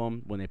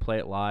album. When they play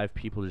it live,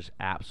 people just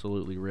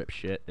absolutely rip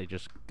shit. They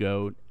just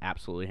go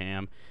absolutely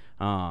ham.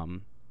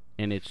 And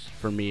it's,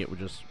 for me, it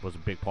was a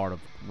big part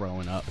of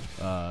growing up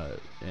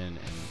and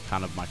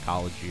kind of my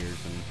college years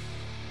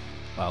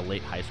and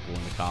late high school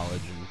into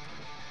college.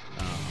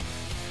 And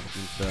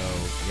so,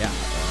 yeah.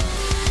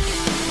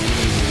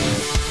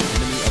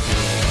 Enemy of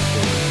the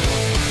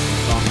World.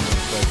 The song is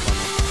so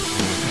funny.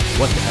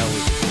 What the hell is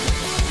it?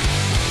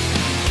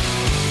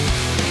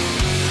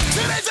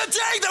 Today's the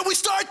day that we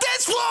start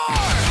this war.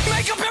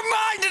 Make up your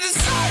mind to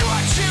decide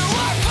what you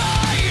are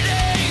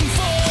fighting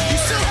for. You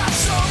still have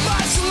so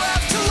much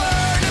left to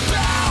learn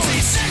about.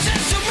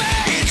 Decisions to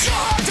make. It's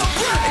hard to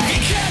break. You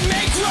can't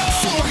make room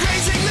for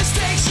raising the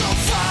stakes. You'll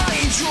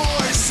find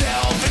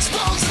yourself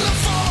exposed to the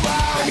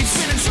fallout. It's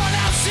been a drawn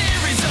out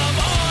series of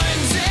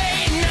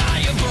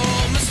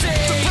undeniable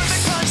mistakes. The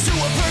perfect punch to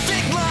a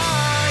perfect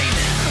line.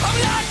 I'm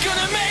not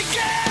gonna make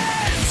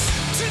it.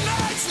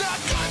 Tonight's not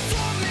good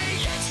for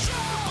me. It's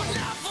true, but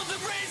not for the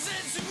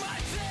reasons you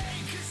might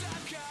think. 'Cause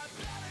I've got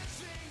better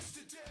things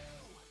to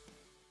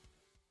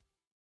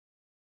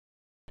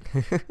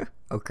do.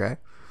 Okay.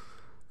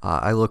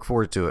 I look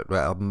forward to it.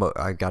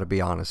 I gotta be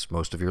honest,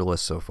 most of your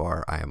list so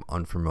far I am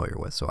unfamiliar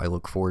with, so I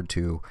look forward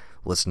to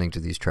listening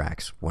to these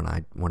tracks when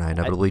I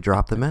inevitably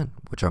drop them in,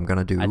 which I'm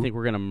gonna do. I think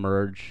we're gonna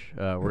merge.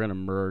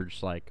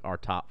 Like our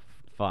top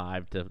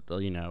 5 to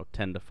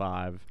 10 to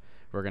 5.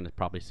 We're gonna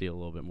probably see a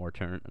little bit more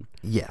turn.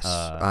 Yes,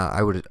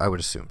 I would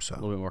assume so. A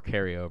little bit more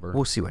carryover.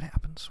 We'll see what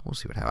happens.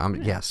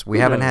 Yes, we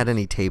haven't had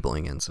any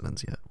tabling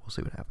incidents yet. We'll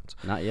see what happens.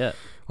 Not yet.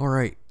 All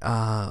right.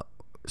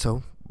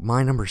 So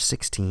my number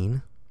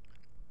 16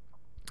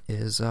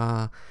 is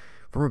from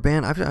a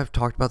band I've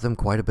talked about them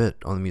quite a bit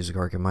on the Music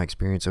Arc in my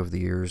experience over the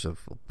years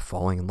of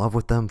falling in love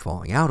with them,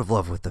 falling out of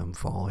love with them,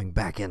 falling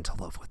back into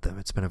love with them.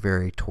 It's been a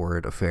very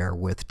torrid affair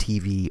with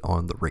TV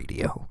on the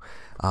radio.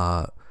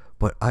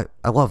 But I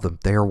love them.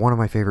 They are one of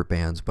my favorite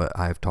bands, but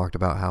I've talked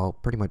about how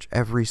pretty much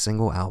every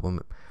single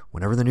album,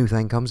 whenever the new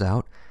thing comes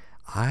out,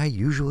 I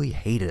usually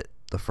hate it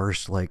the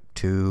first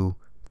 2,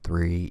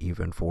 3,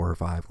 even 4 or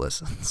 5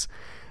 listens.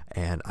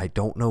 And I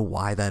don't know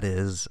why that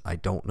is. I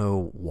don't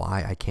know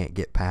why I can't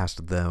get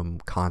past them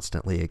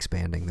constantly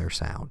expanding their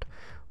sound.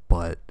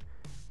 But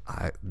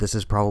this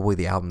is probably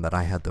the album that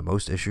I had the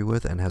most issue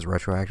with and has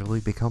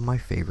retroactively become my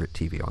favorite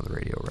TV on the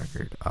radio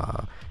record.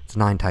 It's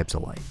 9 Types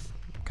of Light.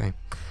 Okay?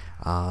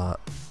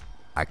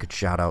 I could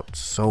shout out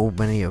so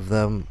many of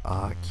them.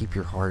 Keep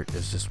Your Heart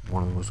is just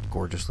one of the most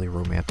gorgeously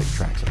romantic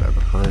tracks I've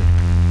ever heard.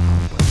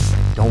 But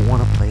I don't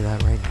want to play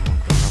that right now. I'm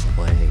going to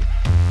play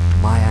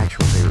my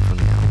actual favorite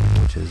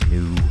which is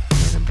New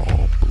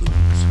Cannonball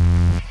Blues.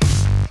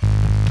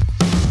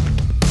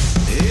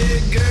 Hey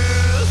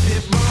girls,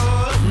 hey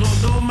boys, no,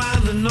 don't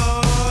mind the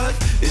noise.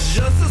 It's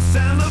just the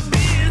sound of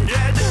being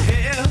dragged to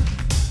hell.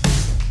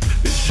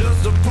 It's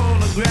just a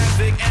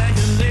pornographic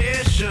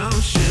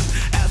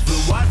accusationship as we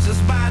watch the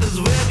spider's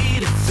web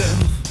eat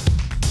itself.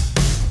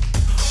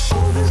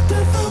 Oh, this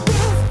death of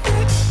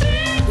breath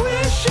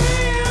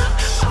extinguishing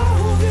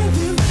all that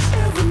you've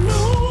ever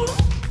known.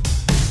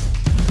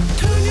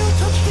 Turn your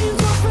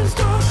touchscreens off and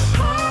start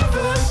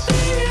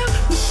harvesting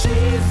the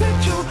seeds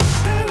that your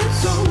parents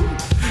sown.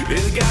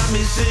 It's got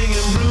me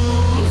singing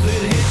blues,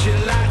 it hits you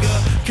like a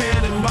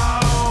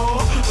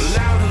cannonball,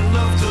 loud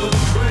enough to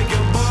break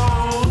your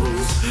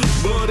bones.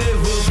 But it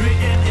was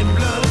written in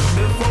blood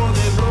before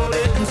they wrote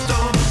it in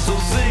stone. So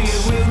sing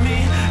it with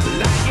me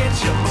like it's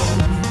your own.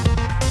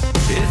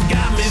 It's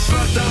got me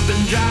fucked up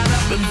and dried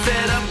up and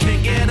fed up,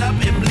 can't get up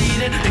and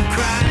bleeding and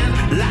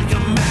crying like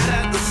I'm mad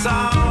at the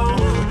song.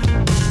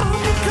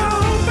 Oh,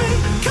 copy,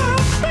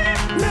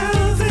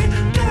 now they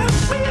got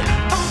me.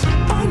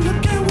 Oh,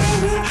 look at where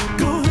we're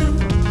going.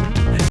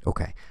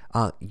 Okay.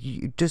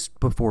 Just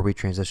before we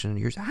transition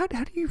into yours, how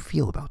do you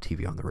feel about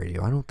TV on the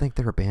radio? I don't think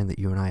they're a band that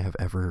you and I have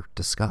ever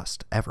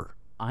discussed, ever.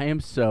 I am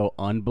so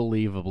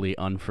unbelievably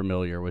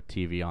unfamiliar with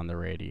TV on the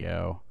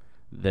radio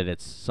that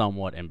it's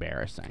somewhat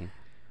embarrassing.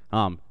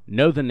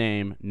 Know the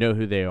name, know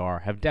who they are,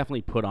 have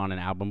definitely put on an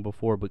album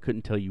before, but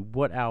couldn't tell you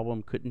what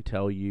album, couldn't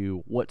tell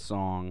you what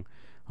song,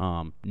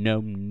 know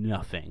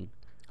nothing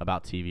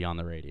about TV on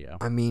the radio.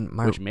 I mean,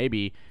 which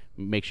maybe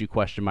makes you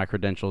question my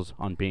credentials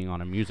on being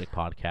on a music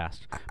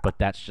podcast, but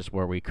that's just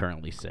where we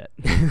currently sit.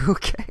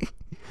 Okay.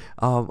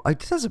 It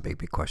doesn't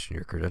make me question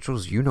your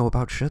credentials. You know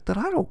about shit that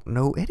I don't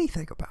know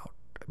anything about,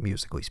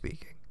 musically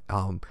speaking.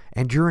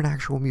 And you're an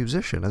actual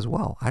musician as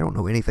well. I don't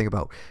know anything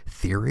about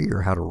theory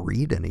or how to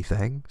read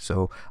anything,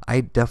 so I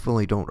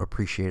definitely don't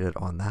appreciate it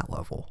on that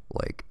level.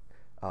 Like,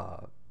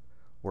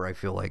 where I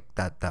feel like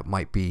that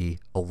might be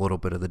a little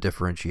bit of the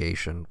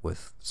differentiation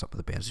with some of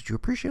the bands that you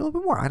appreciate a little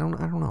bit more. I don't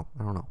know.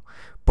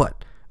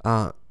 But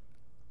I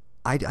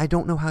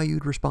don't know how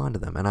you'd respond to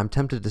them, and I'm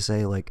tempted to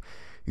say like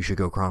you should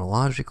go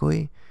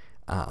chronologically.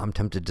 I'm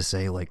tempted to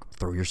say like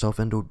throw yourself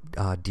into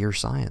Dear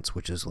Science,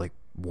 which is like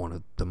one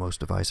of the most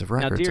divisive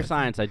records. Now, Dear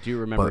Science, I do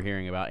remember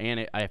hearing about,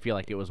 and I feel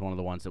like it was one of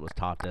the ones that was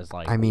topped as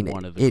like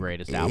one of the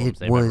greatest albums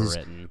they've ever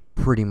written.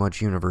 Pretty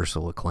much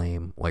universal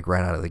acclaim, like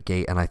right out of the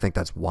gate, and I think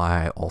that's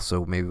why I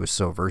also maybe was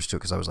so averse to it,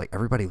 because I was like,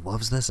 everybody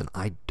loves this, and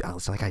I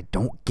was like, I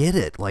don't get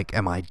it. Like,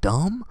 am I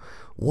dumb?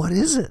 What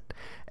is it?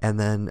 And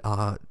then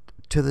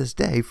to this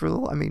day, for the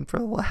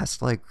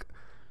last like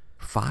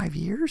 5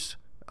 years,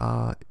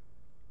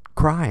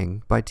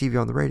 Crying by TV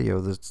on the Radio,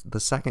 the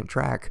second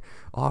track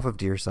off of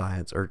Dear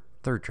Science, or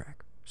third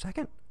track,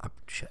 second?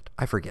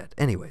 I forget.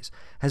 Anyways,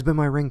 has been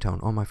my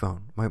ringtone on my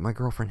phone. My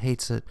girlfriend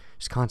hates it.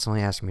 She's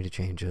constantly asking me to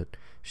change it.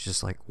 She's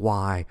just like,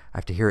 why? I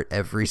have to hear it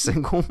every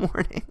single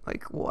morning.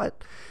 Like,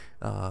 what?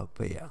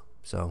 But yeah,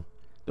 so.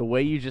 The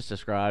way you just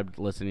described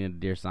listening to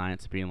Dear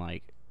Science being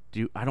like,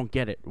 I don't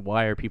get it.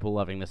 Why are people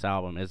loving this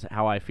album? Is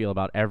how I feel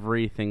about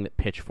everything that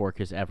Pitchfork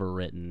has ever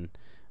written.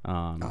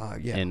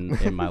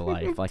 In my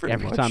life, like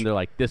every time they're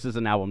like, this is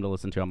an album to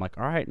listen to, I'm like,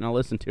 all right, and I'll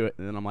listen to it,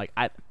 and then I'm like,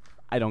 I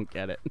don't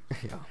get it.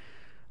 Yeah.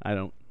 I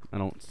don't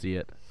see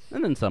it,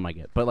 and then some I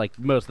get, but like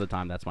most of the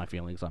time that's my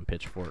feelings on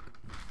Pitchfork.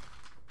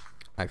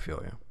 I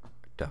feel you. I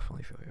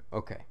definitely feel you.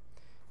 Okay.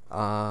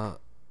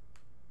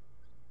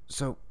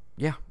 So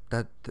yeah,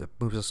 that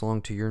moves us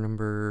along to your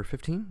number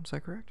 15. Is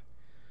that correct?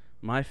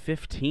 My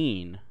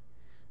 15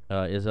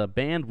 is a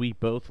band we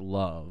both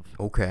love.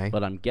 Okay.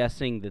 But I'm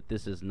guessing that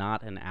this is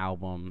not an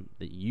album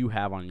that you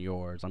have on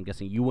yours. I'm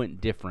guessing you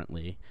went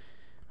differently,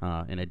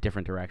 in a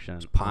different direction.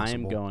 It's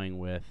possible. I'm going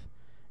with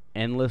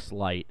Endless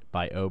Light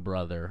by Oh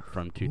Brother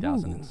from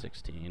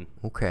 2016.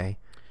 Ooh. Okay.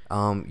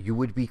 You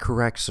would be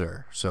correct,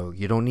 sir. So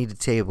you don't need to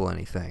table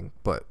anything,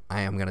 but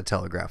I am going to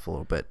telegraph a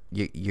little bit.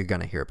 You're going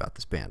to hear about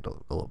this band a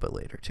little bit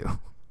later, too.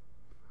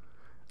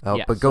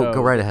 But go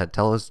right ahead.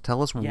 Tell us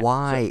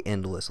why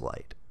Endless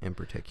Light in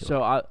particular.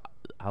 So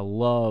I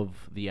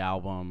love the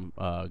album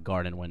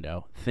Garden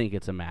Window. Think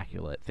it's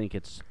immaculate. Think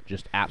it's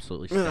just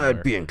absolutely stellar.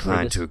 I'd be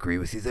inclined to agree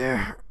with you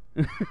there.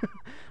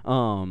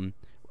 I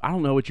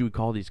don't know what you would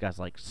call these guys,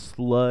 like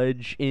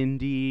sludge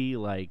indie,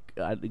 like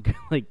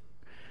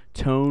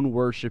tone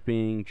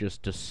worshipping,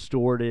 just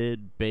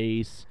distorted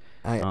bass.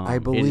 I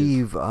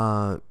believe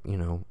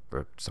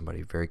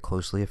somebody very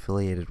closely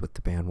affiliated with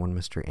the band, one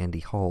Mr. Andy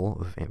Hull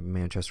of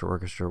Manchester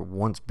Orchestra,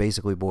 once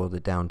basically boiled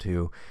it down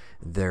to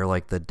they're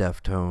like the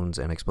Deftones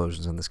and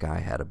Explosions in the Sky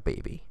had a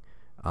baby.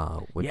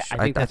 Which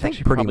I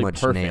think pretty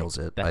much perfect. Nails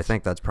it. I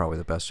think that's probably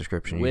the best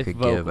description you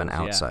could give an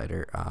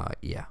outsider.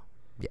 Yeah.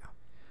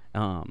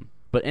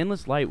 But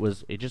Endless Light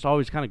it just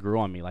always kind of grew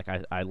on me. Like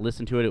I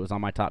listened to it. It was on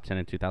my top 10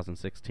 in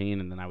 2016,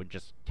 and then I would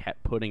just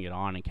kept putting it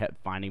on and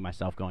kept finding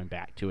myself going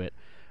back to it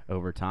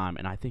over time.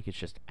 And I think it's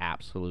just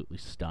absolutely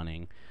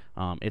stunning.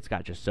 It's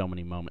got just so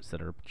many moments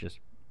that are just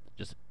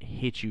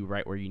hit you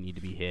right where you need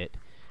to be hit.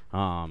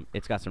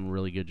 It's got some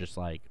really good just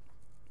like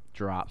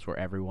drops where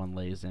everyone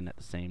lays in at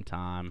the same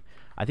time.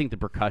 I think the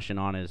percussion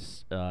on it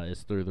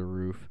is through the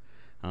roof.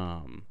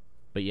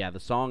 But yeah, the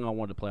song I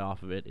wanted to play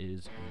off of it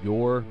is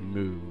Your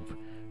Move,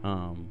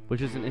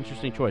 which is an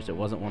interesting choice. It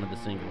wasn't one of the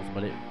singles,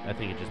 but I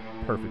think it just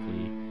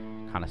perfectly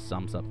kind of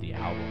sums up the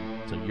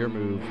album. So Your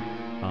Move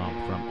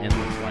from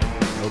Endless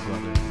Life, No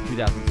Brother,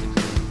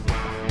 2016, is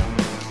my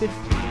number 15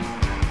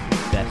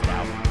 best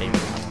album,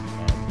 favorite album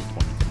of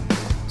the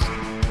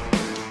 2010s.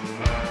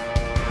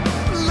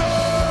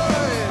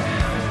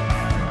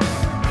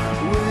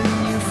 When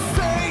you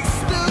face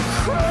the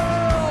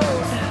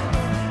crowd,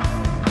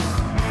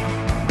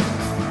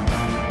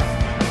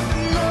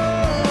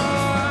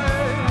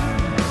 Lord,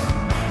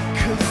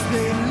 'cause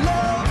they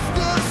love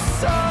the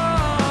sound.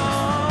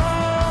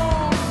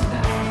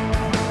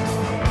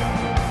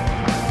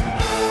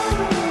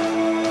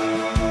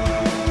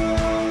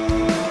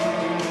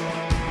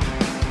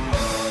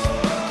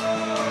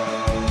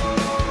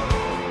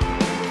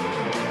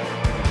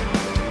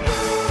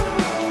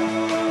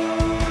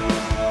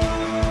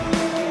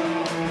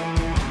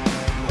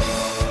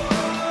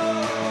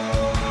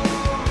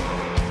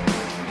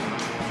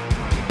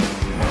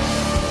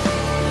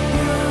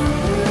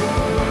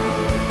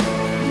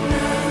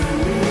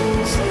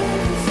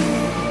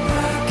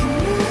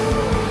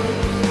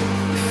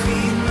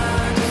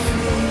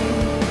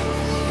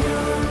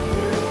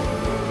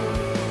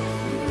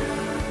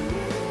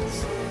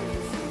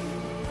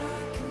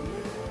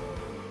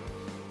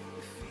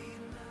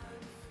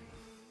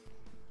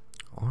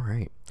 All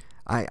right.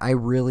 I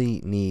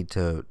really need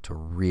to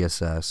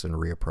reassess and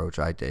reapproach.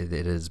 It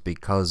is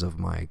because of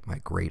my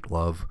great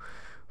love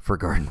for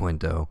Garden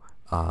Window.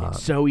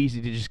 It's so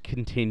easy to just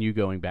continue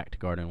going back to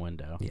Garden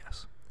Window.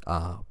 Yes.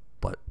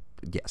 But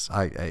yes,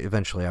 I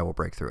eventually I will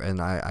break through, and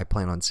I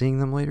plan on seeing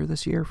them later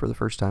this year for the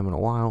first time in a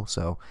while.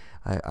 So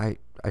I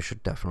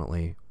should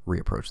definitely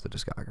reapproach the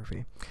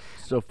discography.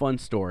 So fun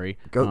story.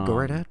 Go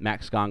right ahead.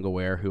 Max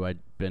Gongaware, who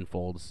Ben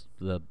Folds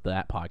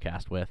that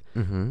podcast with.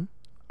 Mm-hmm.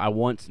 I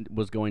once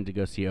was going to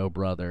go see Oh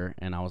Brother,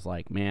 and I was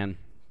like, man,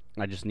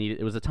 I just needed.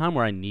 It was a time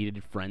where I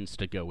needed friends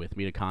to go with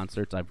me to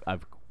concerts.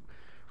 I've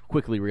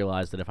quickly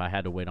realized that if I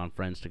had to wait on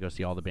friends to go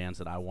see all the bands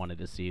that I wanted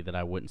to see, that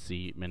I wouldn't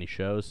see many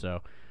shows.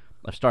 So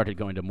I started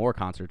going to more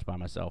concerts by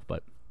myself.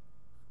 But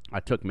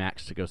I took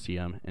Max to go see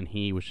him, and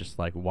he was just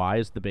like, "Why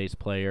is the bass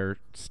player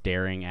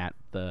staring at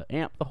the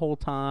amp the whole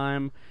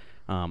time?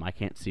 I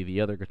can't see the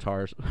other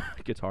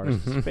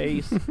guitarist's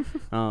face.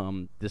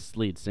 This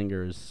lead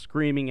singer is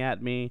screaming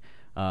at me.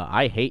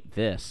 I hate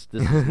this.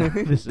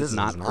 This is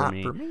not for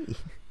me."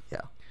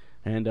 Yeah.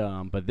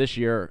 And but this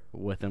year,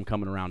 with them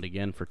coming around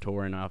again for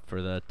touring up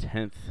for the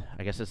 10th,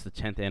 I guess it's the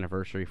 10th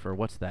anniversary for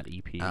what's that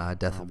EP?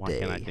 Death of why Day.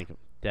 can't I think of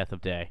Death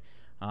of Day?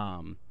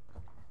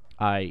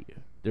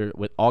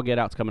 With All Get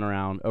Out's coming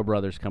around, Oh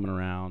Brothers coming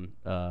around,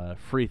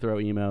 Free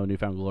Throw Emo,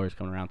 Newfound Glory's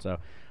coming around. So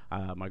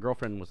my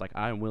girlfriend was like,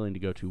 "I am willing to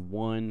go to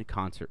one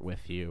concert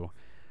with you,"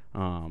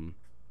 and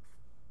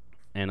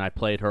I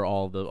played her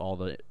all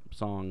the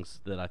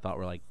songs that I thought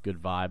were like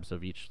good vibes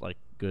of each, like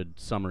good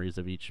summaries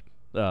of each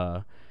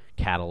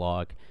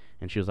catalog,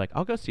 and she was like,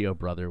 "I'll go see Oh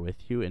Brother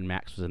with you." And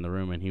Max was in the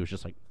room, and he was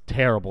just like,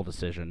 "Terrible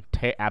decision,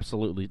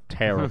 absolutely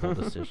terrible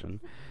decision."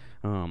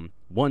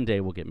 One day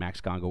we'll get Max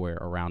Gongaware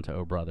around to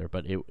Oh Brother,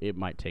 but it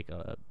might take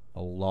a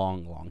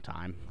long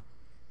time.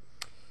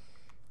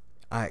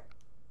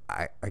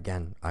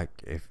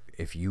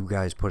 If you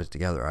guys put it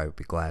together, I would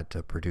be glad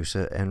to produce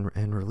it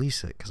and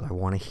release it because I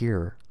want to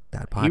hear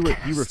that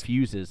podcast.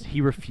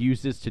 He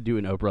refuses to do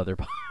an Oh Brother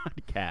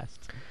podcast.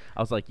 I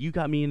was like, "You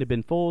got me into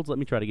Ben Folds. Let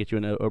me try to get you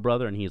an Oh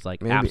Brother," and he's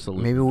like,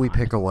 "Absolutely." Maybe we not.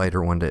 pick a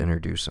lighter one to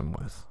introduce him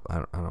with. I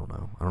don't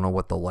know. I don't know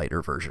what the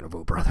lighter version of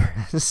Oh Brother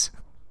is.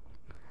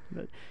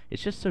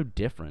 It's just so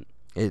different.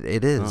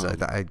 It is.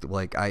 I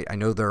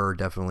know there are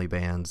definitely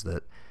bands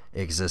that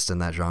exist in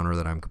that genre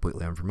that I'm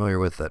completely unfamiliar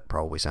with that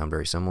probably sound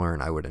very similar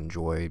and I would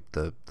enjoy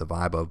the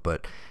vibe of,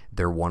 but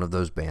they're one of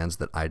those bands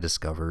that I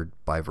discovered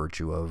by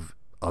virtue of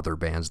other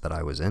bands that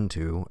I was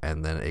into,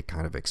 and then it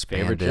kind of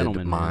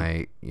expanded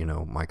my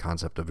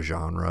concept of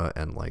genre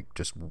and like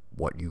just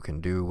what you can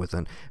do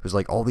within. It was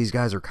like all these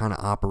guys are kind of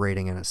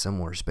operating in a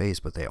similar space,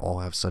 but they all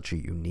have such a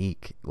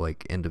unique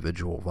like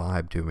individual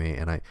vibe to me,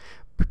 and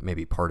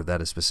maybe part of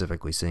that is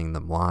specifically seeing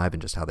them live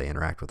and just how they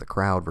interact with the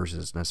crowd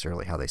versus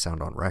necessarily how they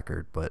sound on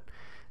record. But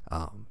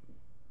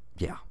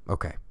yeah,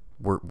 okay,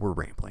 we're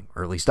rambling,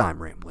 or at least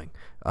I'm rambling.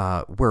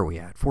 Where are we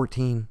at?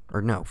 14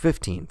 or no,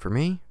 15 for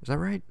me? Is that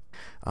right?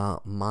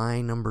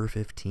 My number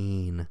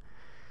 15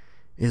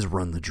 is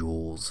Run the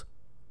Jewels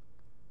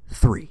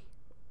 3.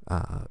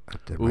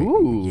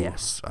 Ooh,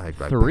 yes,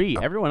 3.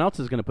 Everyone else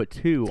is going to put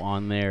 2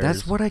 on there.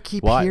 That's what I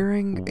keep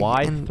hearing.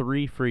 Why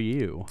 3 for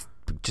you?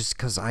 Just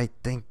because I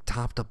think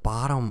top to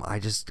bottom, I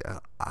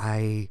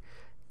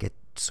get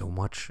so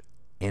much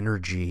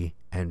energy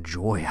and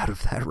joy out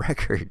of that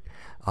record.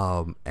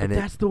 But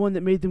that's the one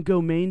that made them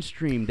go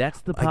mainstream.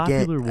 That's the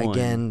popular one.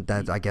 Again,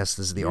 that I guess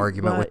this is the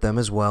argument with them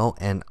as well.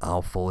 And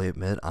I'll fully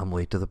admit, I'm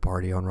late to the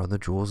party on Run the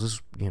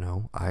Jewels.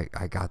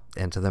 I got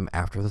into them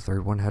after the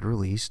third one had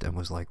released and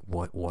was like,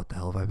 what the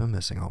hell have I been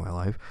missing all my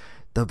life?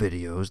 The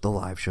videos, the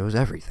live shows,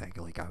 everything.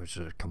 Like, I was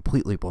just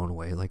completely blown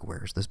away. Like,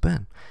 where's this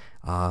been?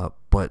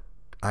 But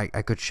I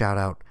could shout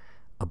out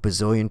a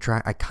bazillion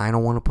track. I kind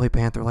of want to play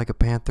Panther Like a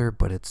Panther,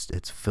 but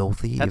it's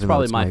filthy. That's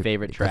probably my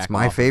favorite track. That's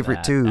my off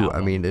favorite of that too. album.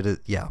 I mean, it is.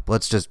 Yeah,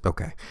 let's just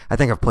okay. I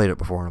think I've played it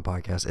before on a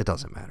podcast. It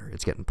doesn't matter.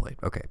 It's getting played.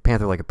 Okay,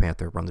 Panther Like a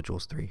Panther. Run the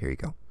Jewels 3. Here you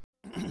go.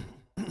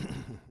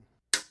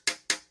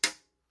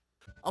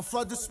 I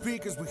flood the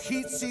speakers with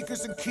heat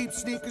seekers and keep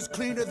sneakers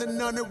cleaner than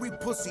nunnery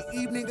pussy.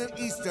 Evening of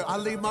Easter, I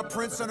leave my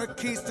prints on a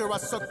keister. I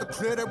suck the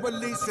clit and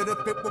release it.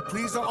 If it will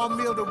please her, I'll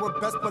meal to her.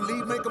 Best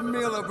believe, make a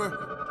meal of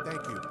her.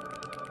 Thank you.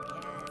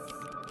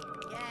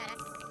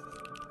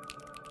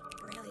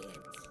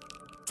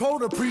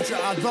 Told the preacher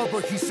I love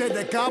her, he said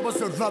that God was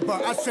a lover.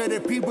 I said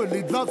if he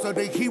really loves her,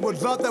 then he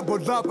would love that we're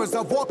lovers. I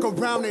walk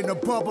around in a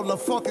bubble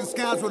of fucking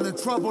scoundrel in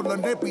trouble.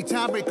 And every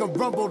time make a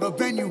rumble, the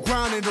venue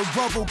ground in the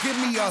rubble. Give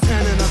me a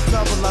hand and a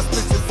double, I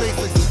split your face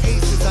like some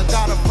aces. I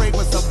got a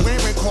fragrance I'm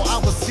wearing, call I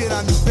will sit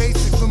on new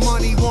basics. The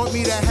money want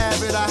me to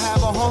have it, I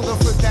have a hunger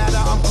for data.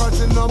 I'm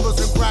crunching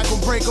numbers and crack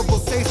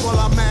unbreakable safes while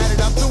I'm at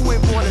it. I'm doing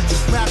more than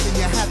just rapping,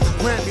 you have to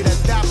grant me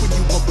that when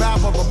you a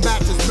babble, a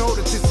match, just know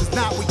that this is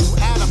not where you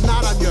at. I'm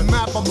not on your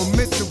map, I'm a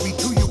mystery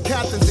to you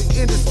captains in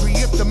industry.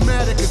 If the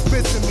matic is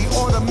missing me,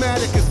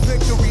 automatic is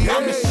victory.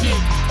 I'm the shit.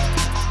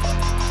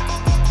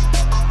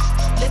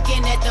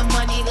 Looking at the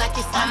money like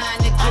it's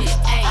mine to get.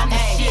 I'm the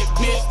shit,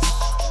 bitch.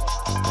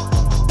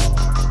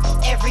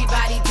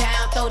 Everybody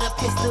down, throw the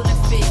pistol and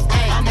fist.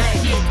 I'm the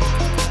shit.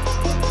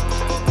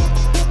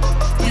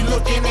 You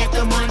looking at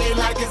the money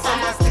like it's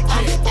ours to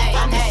get.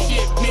 I'm the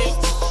shit, bitch.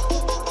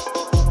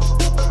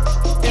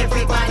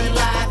 Everybody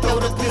live, throw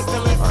the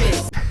pistol and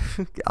fist.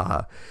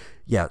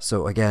 Yeah,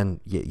 so again,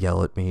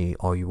 yell at me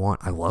all you want.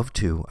 I love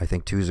 2. I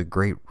think 2 is a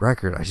great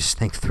record. I just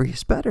think 3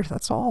 is better.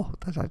 That's all.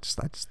 I just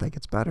think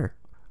it's better.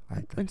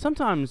 And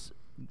sometimes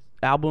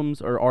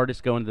albums or artists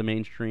go into the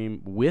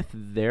mainstream with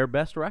their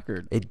best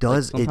record. It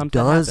does. Like, it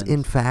does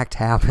in fact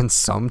happen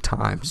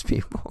sometimes,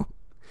 people.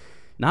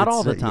 Not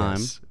all the time.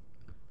 Yes.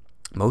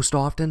 Most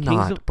often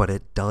not, but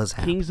it does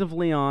happen. Kings of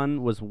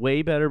Leon was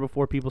way better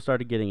before people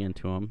started getting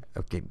into them.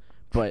 Okay,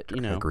 but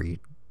agreed.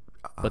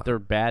 But they're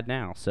bad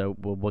now, so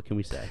what can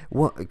we say?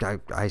 Well,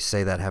 I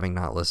say that having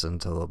not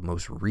listened to the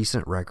most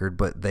recent record,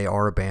 but they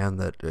are a band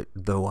that,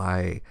 though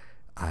I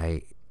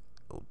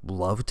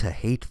love to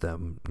hate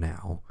them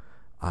now,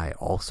 I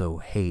also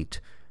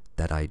hate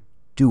that I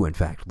do in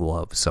fact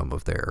love some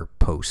of their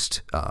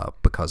post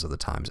because of the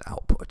Times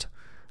output.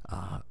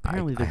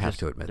 Apparently, I have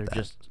to admit they're that.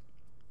 just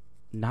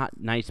not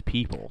nice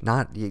people.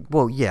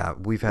 Well, yeah,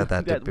 we've had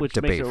that which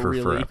debate makes it for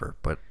really, forever.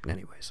 But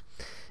anyways,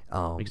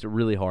 makes it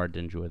really hard to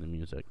enjoy the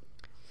music.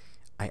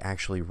 I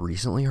actually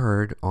recently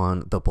heard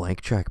on the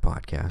Blank Check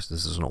podcast,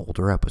 this is an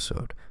older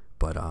episode,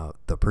 but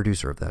the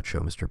producer of that show,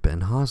 Mr.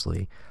 Ben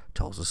Hosley,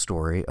 tells a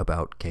story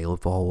about Caleb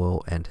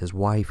Falwell and his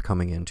wife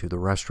coming into the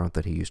restaurant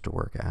that he used to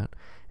work at,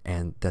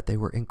 and that they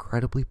were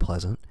incredibly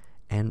pleasant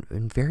and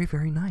very,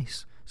 very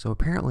nice. So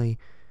apparently,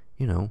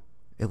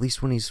 at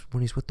least when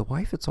he's with the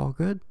wife, it's all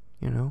good,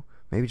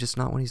 maybe just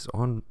not when he's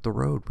on the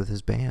road with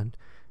his band,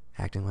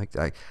 acting like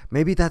that.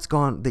 Maybe that's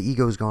gone, the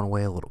ego's gone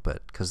away a little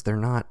bit, because they're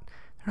not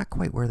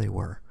quite where they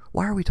were.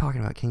 Why are we talking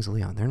about Kings of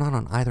Leon? They're not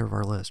on either of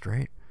our list,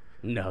 right?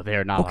 No,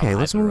 they're not. Okay,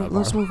 let's move along.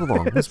 Let's move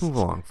list.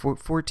 along.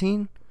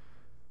 14.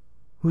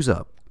 Who's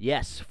up?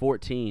 Yes,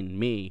 14.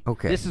 Me.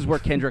 Okay. This is where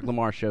Kendrick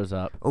Lamar shows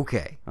up.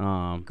 Okay.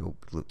 Go.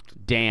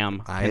 Damn,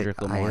 Kendrick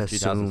Lamar. I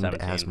assumed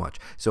 2017. as much.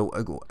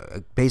 So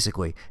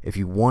basically, if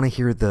you want to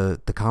hear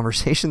the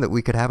conversation that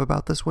we could have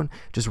about this one,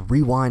 just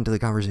rewind to the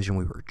conversation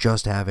we were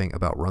just having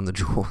about Run the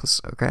Jewels,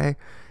 okay?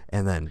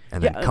 And then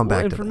come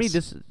back to this. And for me,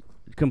 this is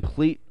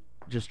complete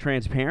just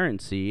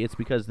transparency. It's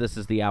because this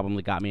is the album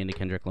that got me into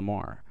Kendrick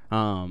Lamar.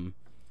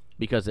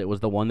 Because it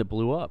was the one that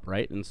blew up,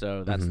 right? And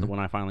so that's the one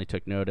I finally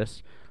took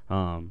notice.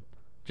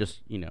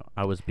 Just,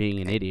 I was being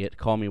an idiot.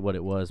 Call me what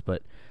it was,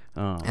 but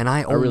and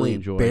I really only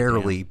enjoyed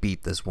barely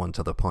beat this one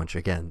to the punch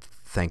again,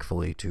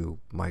 thankfully to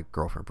my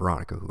girlfriend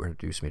Veronica, who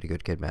introduced me to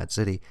Good Kid, Mad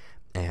City.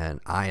 And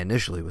I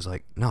initially was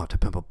like, no, To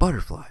Pimp a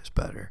Butterfly is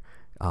better.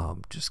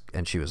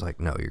 And she was like,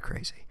 no, you're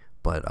crazy.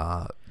 But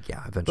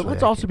yeah, eventually. But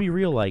let's also be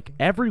real. Like,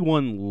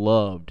 everyone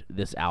loved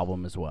this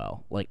album as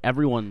well. Like,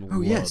 everyone.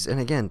 Oh yes, and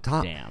again,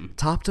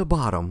 top to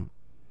bottom,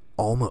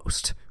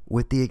 almost,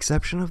 with the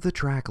exception of the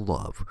track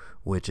 "Love,"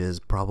 which is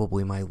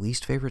probably my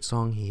least favorite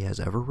song he has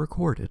ever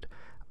recorded.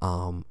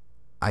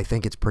 I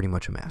think it's pretty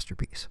much a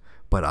masterpiece.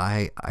 But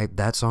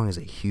that song is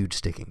a huge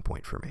sticking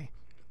point for me.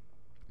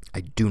 I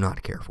do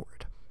not care for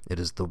it. It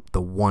is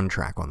the one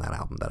track on that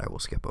album that I will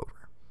skip over.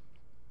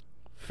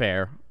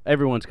 Fair.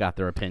 Everyone's got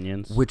their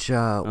opinions. Which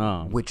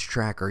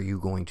track are you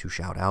going to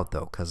shout out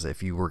though? Because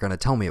if you were going to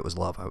tell me it was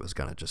Love, I was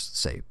going to just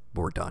say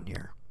we're done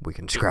here. We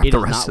can scrap It the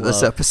is rest not of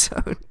this Love.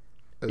 episode.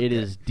 It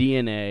is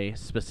DNA,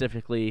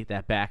 specifically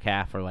that back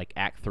half or like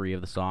Act 3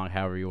 of the song,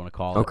 however you want to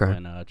call it. Okay.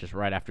 And just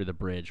right after the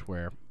bridge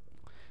where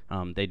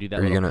they do that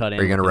Are you little gonna cut in.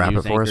 Are you gonna with the rap it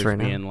news for us anchors right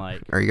being now?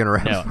 Like, Are you gonna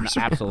rap no, it for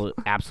us?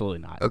 absolutely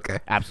not. Okay.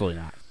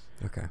 Absolutely not.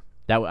 Okay.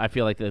 I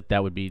feel like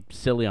that would be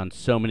silly on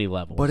so many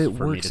levels. But it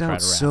for me to works try to out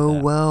rap so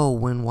that. well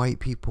when white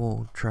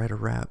people try to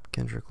rap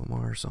Kendrick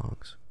Lamar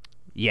songs.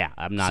 Yeah,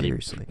 I'm not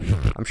Seriously.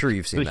 even. I'm sure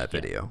you've seen that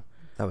Yeah. video.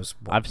 That was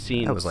I've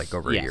seen. that was like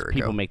over a yes, year ago.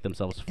 people make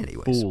themselves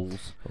Anyways.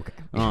 fools.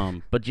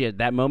 Okay. But yeah,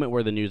 that moment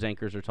where the news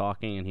anchors are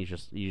talking and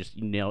you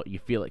know you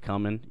feel it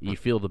coming, you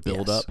feel the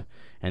build Yes. up,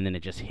 and then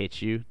it just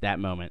hits you. That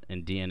moment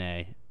in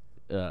DNA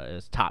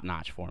is top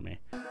notch for me.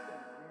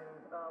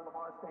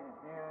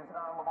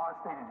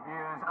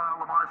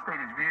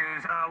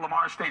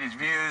 Lamar stated his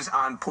views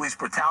on police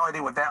brutality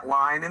with that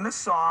line in the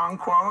song,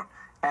 quote,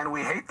 and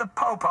we hate the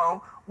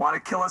popo, want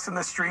to kill us in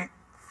the street,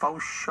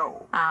 faux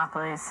show.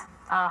 Please.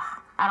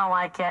 I don't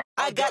like it.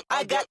 I got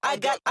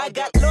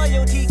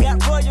loyalty,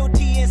 got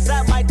royalty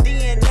inside my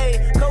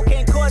DNA.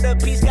 Cocaine quarter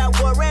piece, got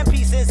war and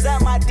peace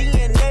inside my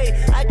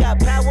DNA. I got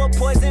power,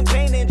 poison,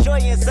 pain, and joy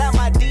inside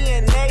my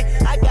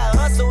DNA. I got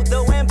hustle,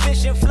 though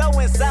ambition, flow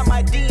inside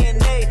my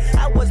DNA.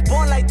 I was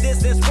born like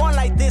this and sworn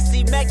like this,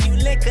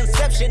 immaculate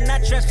conception.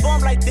 I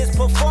transform like this,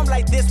 perform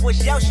like this,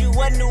 wish out you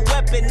a new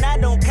weapon. I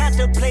don't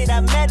contemplate,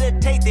 I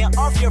meditate, then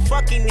off your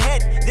fucking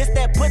head. This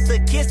that put the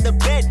kids to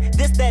bed.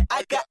 This that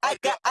I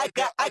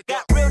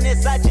got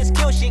realness, I just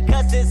kill shit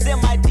cause it's in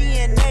my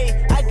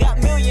DNA. I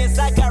got millions,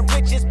 I got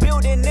riches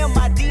building in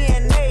my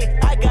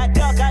DNA. I got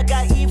dark, I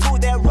got evil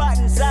that rot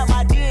inside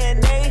my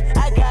DNA.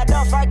 I got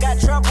off, I got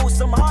trouble,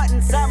 some heart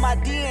inside my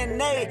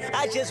DNA.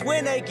 I just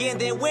win again,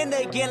 then win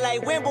again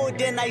like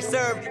Wimbledon I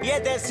serve. Yeah,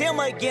 that's him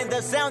again,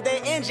 the sound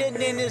that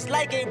engine in is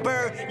like a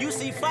bird. You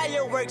see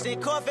fireworks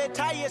and Corvette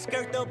tires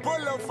skirt the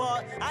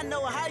boulevard. I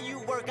know how you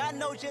work, I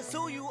know just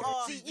who you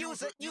are. See,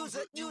 use a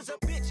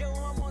bitch, your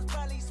hormones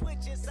probably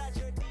switch inside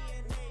your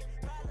DNA.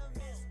 Problem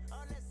is, all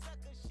that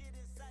sucker shit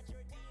inside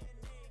your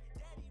DNA.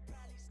 Daddy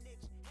probably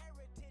snitch,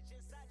 heritage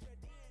inside your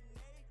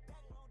DNA.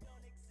 Backbone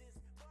don't exist,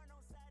 born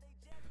on side of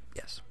Jack.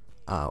 Yes.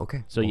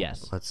 Okay. So Well,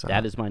 yes, let's,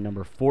 that is my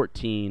number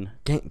 14.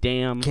 Can't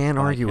by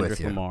argue with Kendrick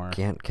you. Lamar.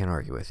 Can't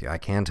argue with you. I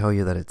can tell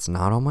you that it's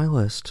not on my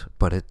list,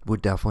 but it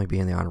would definitely be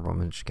in the honorable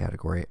mention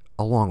category,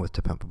 along with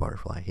To Pimp a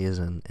Butterfly. He is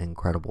an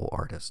incredible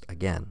artist.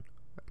 Again,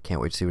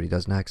 can't wait to see what he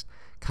does next.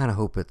 Kind of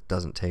hope it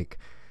doesn't take,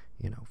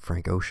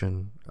 Frank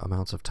Ocean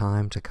amounts of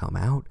time to come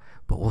out,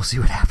 but we'll see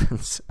what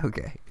happens.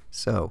 Okay,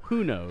 so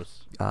Who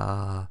knows?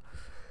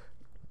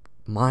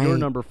 my Your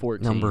number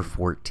 14. Number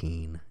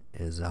 14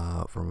 is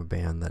from a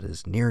band that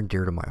is near and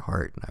dear to my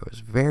heart, and I was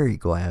very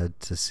glad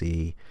to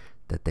see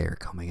that they are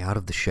coming out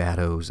of the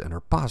shadows and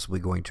are possibly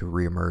going to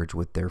reemerge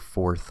with their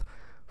fourth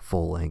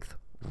full-length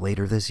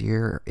later this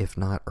year, if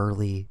not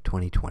early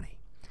 2020.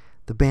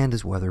 The band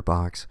is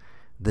Weatherbox.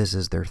 This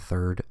is their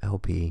third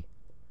LP.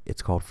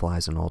 It's called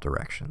Flies in All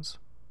Directions.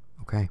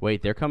 Okay?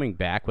 Wait, they're coming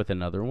back with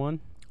another one?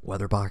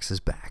 Weatherbox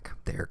is back.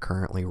 They are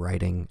currently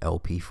writing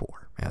LP4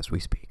 as we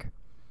speak.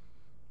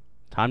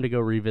 Time to go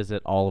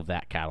revisit all of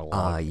that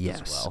catalog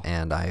Yes, as well.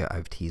 and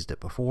I've teased it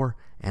before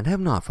and have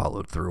not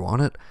followed through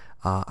on it.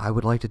 I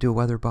would like to do a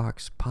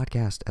Weatherbox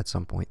podcast at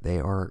some point. They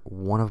are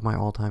one of my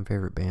all-time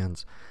favorite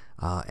bands,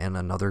 and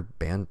another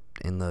band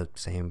in the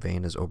same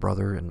vein as Oh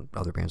Brother and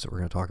other bands that we're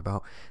going to talk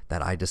about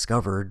that I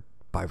discovered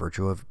by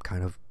virtue of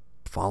kind of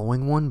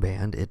following one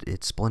band.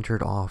 It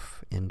splintered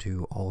off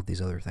into all of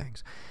these other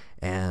things,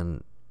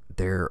 and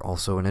they're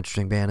also an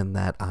interesting band in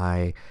that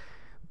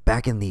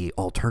back in the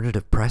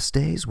alternative press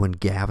days when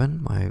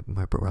Gavin,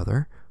 my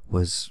brother,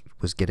 was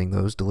getting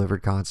those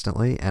delivered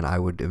constantly, and I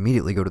would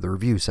immediately go to the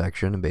review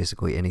section, and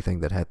basically anything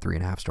that had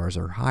 3.5 stars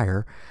or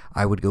higher,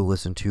 I would go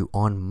listen to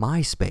on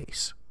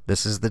MySpace.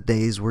 This is the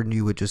days when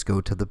you would just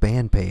go to the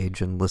band page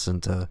and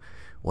listen to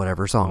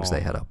whatever songs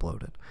they had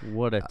uploaded.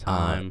 What a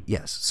time.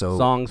 Yes, so...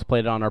 Songs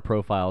played on our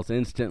profiles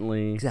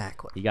instantly.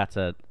 Exactly. You got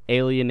to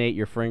alienate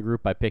your friend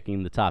group by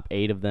picking the top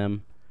 8 of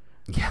them.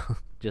 Yeah.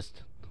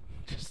 Just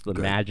the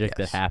Good, magic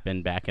that yes.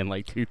 happened back in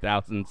like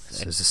 2006.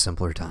 This is a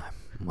simpler time,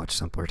 much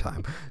simpler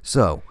time.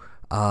 So,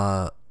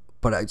 I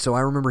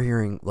remember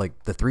hearing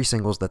like the 3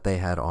 singles that they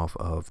had off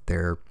of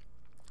their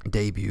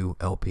debut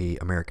LP,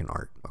 American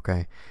Art.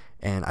 Okay,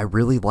 and I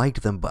really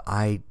liked them, but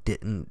I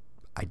didn't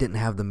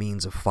have the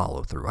means of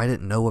follow through. I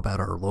didn't know about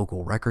our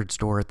local record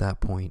store at that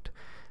point.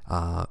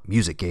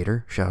 Music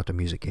Gator, shout out to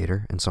Music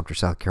Gator in Sumter,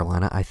 South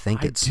Carolina. I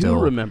do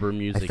remember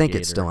Music I think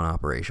Gator. it's still in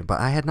operation, but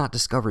I had not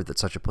discovered that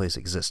such a place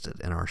existed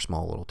in our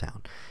small little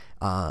town.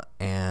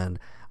 And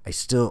I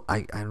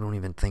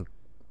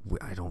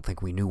don't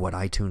think we knew what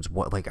iTunes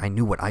was. Like, I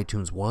knew what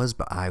iTunes was,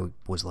 but I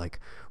was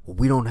like, well,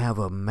 we don't have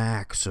a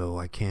Mac, so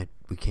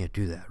we can't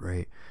do that,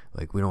 right?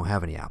 Like, we don't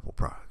have any Apple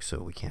products,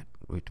 so we can't.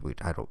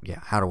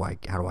 How do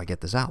I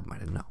get this album? I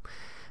didn't know.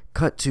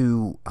 cut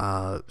to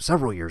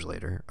several years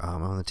later.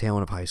 I'm on the tail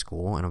end of high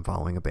school, and I'm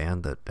following a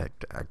band that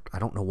I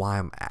don't know why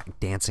I'm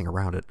dancing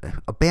around it.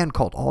 A band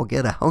called All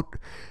Get Out.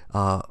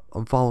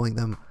 I'm following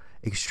them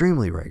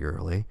extremely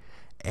regularly,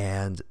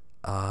 and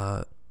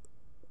all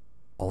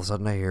of a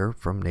sudden I hear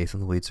from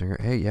Nathan, the lead singer,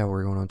 "Hey, yeah,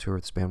 we're going on tour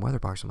with this band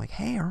Weatherbox." I'm like,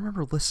 "Hey, I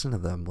remember listening to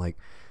them like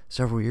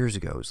several years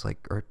ago." It's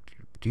like,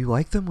 do you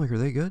like them? Like, are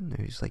they good? And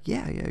he's like,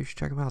 yeah, you should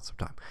check them out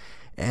sometime.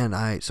 And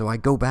I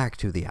go back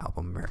to the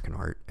album American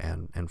Art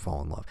and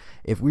fall in love.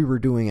 If we were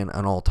doing an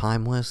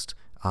all-time list,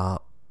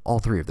 all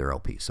 3 of their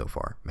LPs so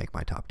far make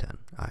my top 10.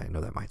 I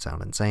know that might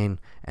sound insane,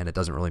 and it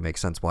doesn't really make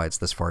sense why it's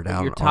this far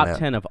down. Your top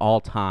 10 of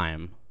all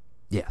time.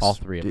 Yes, all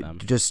 3 of them.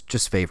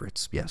 Just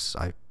favorites. Yes,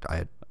 I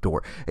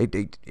adore.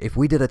 If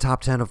we did a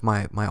top 10 of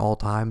my all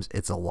times,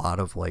 it's a lot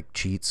of like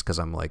cheats because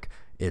I'm like,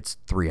 it's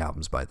 3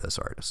 albums by this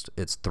artist.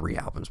 It's 3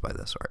 albums by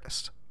this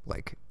artist.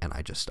 Like, and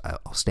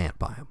I'll stand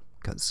by them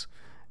because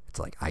it's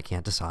like I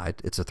can't decide.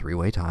 It's a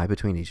 3-way tie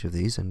between each of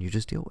these, and you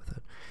just deal with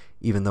it.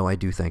 Even though I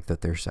do think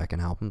that their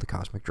second album, The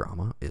Cosmic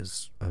Drama,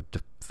 is a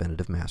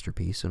definitive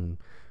masterpiece and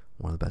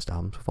one of the best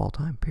albums of all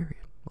time.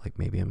 Period. Like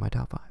maybe in my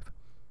top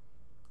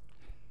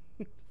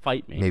 5.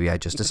 Fight me. Maybe I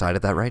just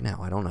decided that right now.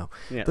 I don't know.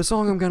 Yeah. The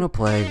song I'm going to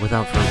play,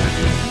 without further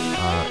ado,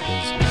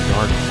 is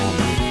Dark All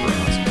Night for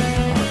us.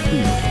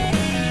 Please.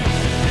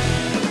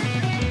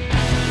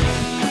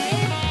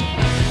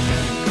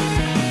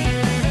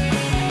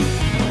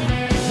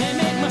 They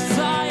make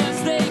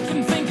messiahs, they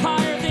can think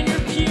higher than your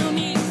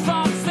puny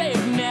thoughts.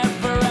 They've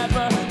never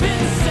ever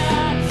been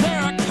sad.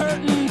 They're a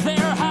curtain,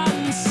 they're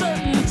hiding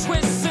certain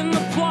twists in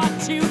the plot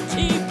to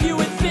keep you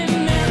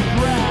within their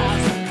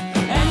grasp.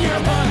 And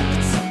you're hooked.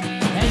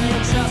 And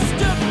you're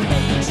just a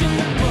page in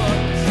the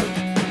book.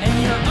 And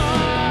your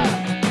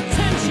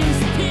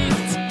tension's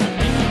peaked.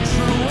 And you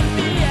drew at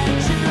the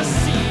edge of your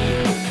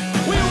seat.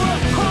 We were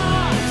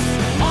pawns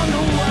on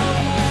the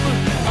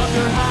lobe of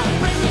your heart.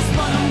 Bring me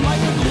spun 'em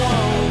like a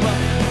globe.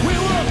 We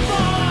were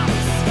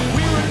thoughts.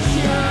 We were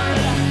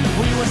cured.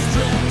 We were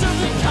stripped of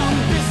the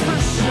compass for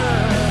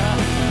sure.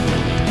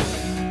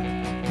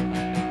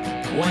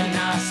 When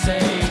I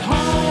say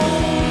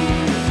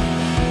home,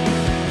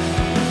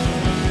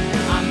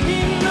 I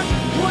mean the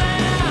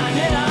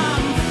planet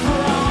I'm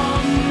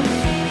from.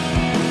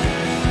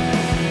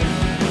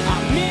 I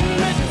mean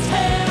the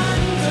tender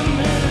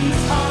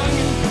tongue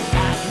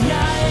at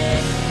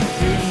night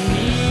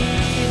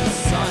beneath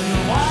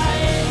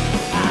sunlight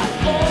at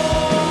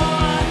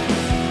all.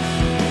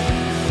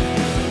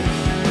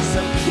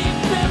 So keep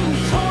them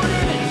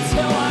cornered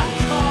until I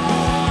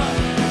call.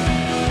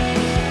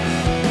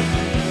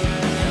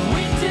 And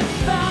we did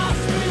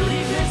fast, we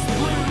leave this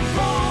blue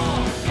ball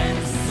and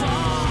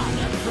saw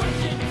their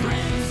crooked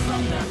grins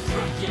from their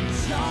crooked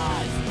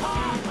jaws. Ha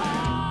ha.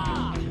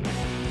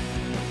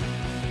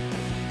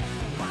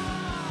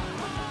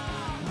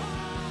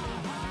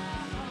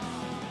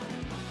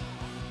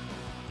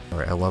 All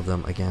right, I love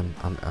them. Again,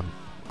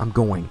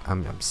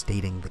 I'm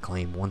stating the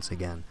claim once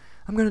again.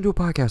 I'm going to do a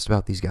podcast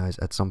about these guys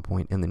at some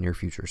point in the near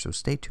future, so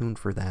stay tuned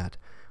for that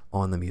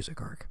on the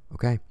Music Arc,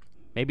 okay?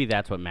 Maybe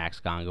that's what Max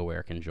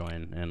Gongaware can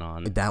join in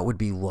on. That would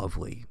be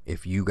lovely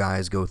if you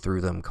guys go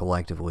through them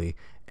collectively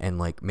and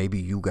like maybe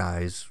you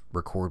guys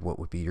record what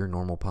would be your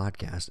normal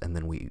podcast and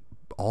then we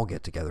all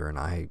get together and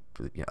I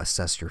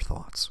assess your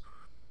thoughts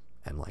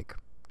and like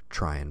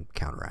try and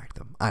counteract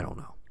them. I don't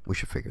know. We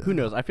should figure that out. Who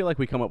knows? I feel like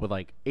we come up with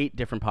like 8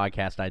 different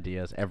podcast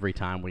ideas every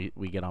time we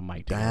get on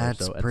mic together.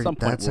 That's so at some point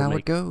that's we'll how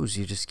make it goes.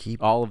 You just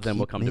keep all of them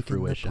will keep come to making the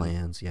fruition.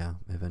 plans, yeah.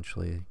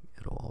 Eventually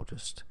it'll all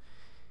just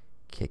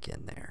kick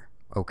in there.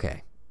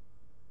 Okay.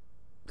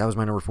 That was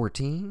my number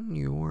 14.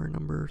 Your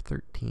number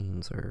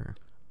 13, sir.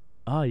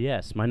 Oh,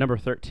 yes. My number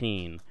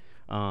 13.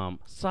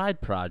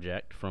 Side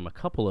project from a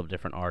couple of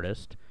different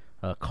artists.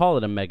 Call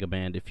it a mega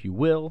band, if you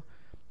will.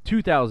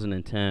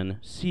 2010,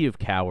 Sea of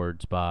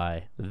Cowards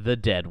by The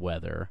Dead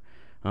Weather.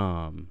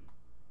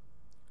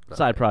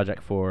 Side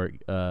project for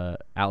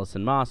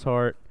Alison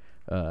Mosshart,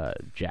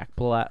 Jack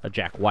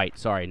White.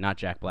 Sorry, not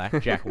Jack Black.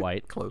 Jack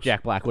White. Close.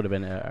 Jack Black would have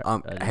been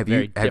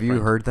Have you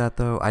heard that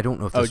though? I don't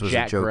know if this was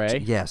Jack a joke. Gray?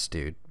 Yes,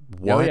 dude.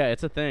 What? Oh yeah,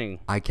 it's a thing.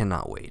 I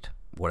cannot wait.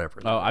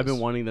 Whatever. Oh, I've been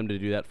wanting them to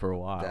do that for a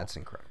while. That's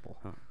incredible.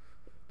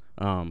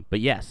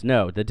 But yes,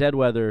 no, The Dead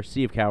Weather,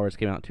 Sea of Cowards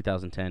came out in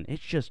 2010.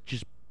 It's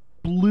just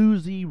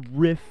bluesy,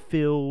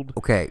 riff-filled.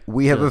 Okay,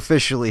 we have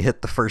officially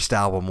hit the first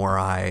album where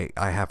I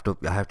have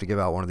to give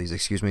out one of these.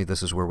 Excuse me,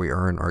 this is where we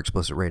earn our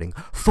explicit rating.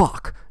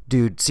 Fuck,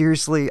 dude,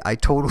 seriously, I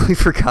totally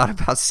forgot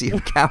about Sea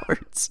of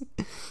Cowards.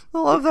 I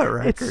love that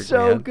record. It's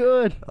so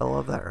good. I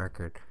love that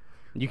record.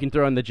 You can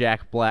throw in the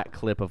Jack Black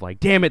clip of like,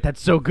 damn it,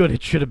 that's so good,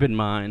 it should have been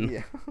mine.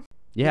 Yeah.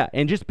 Yeah,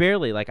 and just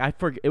barely. Like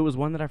it was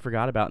one that I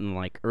forgot about, and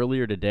like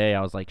earlier today,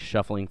 I was like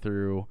shuffling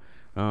through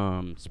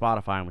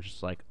Spotify and was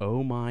just like,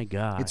 oh my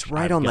god, it's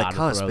right on the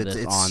cusp.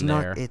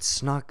 It's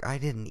snuck. I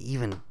didn't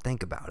even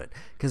think about it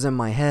because in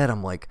my head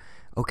I'm like,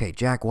 okay,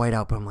 Jack White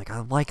out, but I'm like,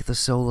 I like the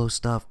solo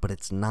stuff, but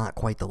it's not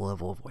quite the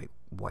level of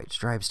White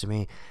Stripes to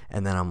me.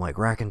 And then I'm like,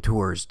 Rack and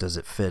Tours, does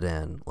it fit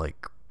in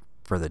like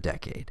for the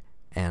decade?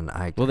 And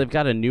Well, they've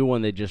got a new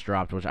one they just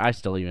dropped, which I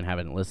still even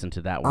haven't listened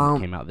to that one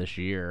that came out this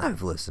year.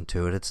 I've listened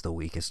to it. It's the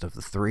weakest of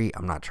the three.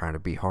 I'm not trying to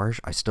be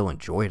harsh. I still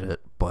enjoyed it,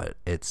 but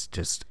it's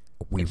just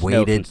we It's no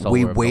waited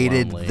Consoler of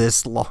the Lonely.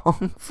 this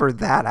long for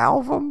that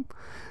album.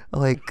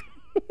 Like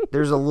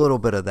there's a little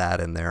bit of that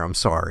in there. I'm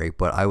sorry,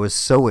 but I was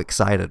so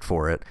excited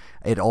for it.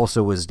 It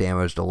also was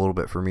damaged a little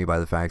bit for me by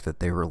the fact that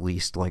they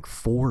released like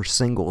 4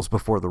 singles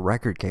before the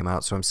record came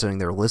out, so I'm sitting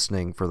there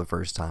listening for the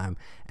first time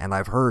and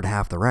I've heard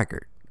half the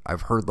record.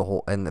 I've heard the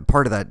whole, and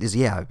part of that is,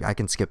 yeah, I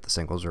can skip the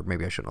singles, or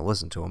maybe I shouldn't have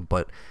listened to them,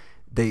 but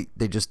they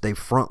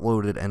front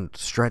loaded and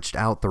stretched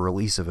out the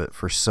release of it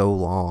for so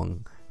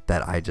long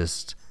that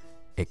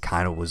it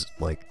kind of was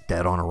like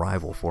dead on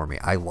arrival for me.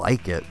 I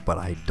like it, but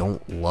I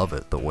don't love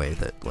it the way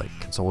that like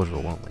Consolers of the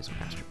Lonely is a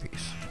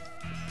masterpiece.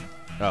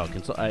 Oh,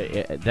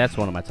 that's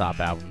one of my top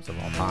albums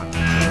of all time.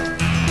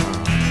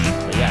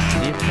 But yeah,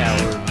 Steve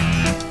Coward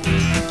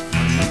is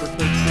number 13.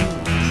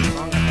 The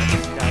song I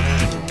think you got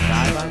is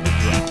Die by the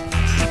Drop.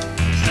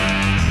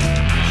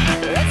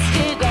 Let's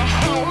dig a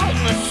hole in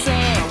the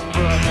sand,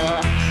 brother.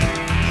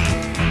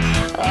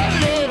 A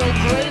little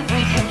grave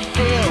we can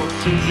fill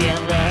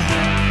together.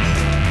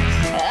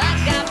 I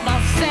got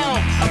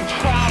myself a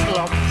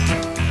problem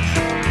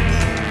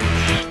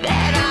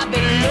that I've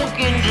been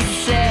looking to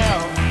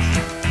sell.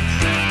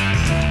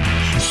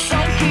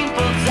 Some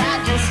people die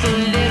just a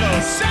little.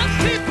 Some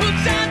people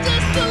die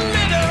just a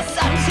little.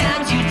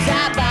 Sometimes you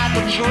die by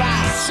the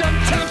drop.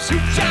 Sometimes you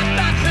die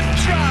by the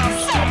drop.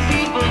 Some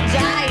people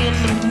die in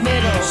the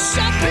middle.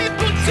 Some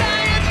people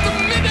die in the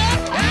middle.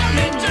 And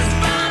they just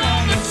fine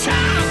on the top.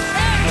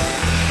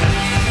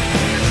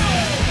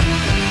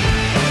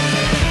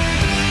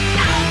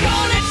 I'm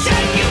gonna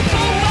take you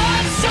for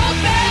what's so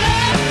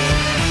better.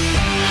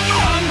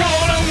 I'm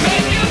gonna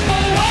make you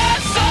for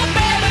what's so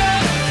better.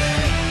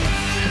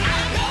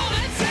 I'm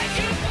gonna take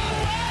you for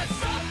what's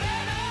so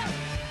better.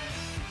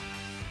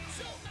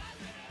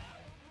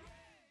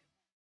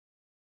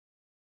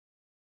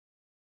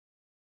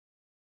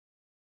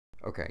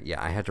 Okay,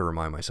 yeah, I had to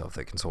remind myself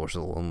that Consolers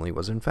of the Lonely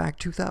was in fact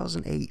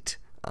 2008.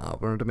 I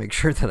wanted to make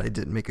sure that I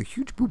didn't make a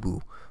huge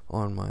boo-boo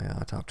on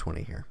my top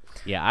 20 here.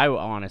 Yeah, I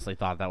honestly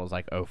thought that was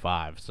like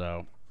 05,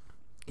 so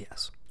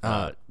Yes.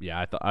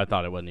 yeah, I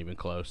thought it wasn't even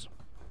close.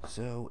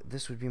 So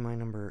this would be my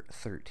number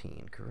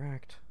 13,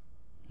 correct?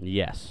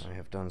 Yes. I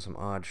have done some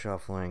odd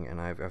shuffling, and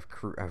I've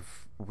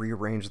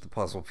rearranged the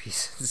puzzle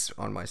pieces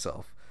on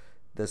myself.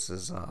 This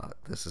is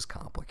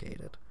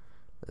complicated.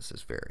 This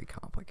is very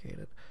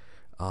complicated.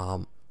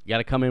 You got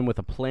to come in with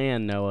a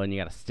plan, Noah, and you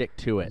got to stick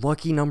to it.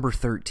 Lucky number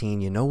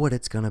 13, you know what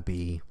it's going to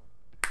be.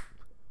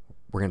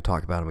 We're going to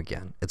talk about him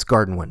again. It's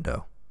Garden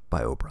Window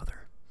by Oh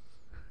Brother.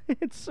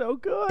 It's so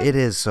good. It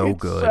is so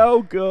good.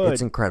 So good.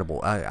 It's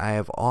incredible. I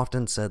have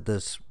often said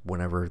this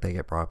whenever they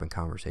get brought up in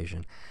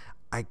conversation.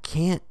 I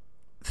can't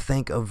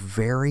think of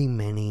very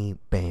many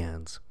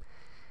bands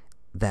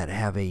that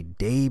have a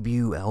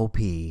debut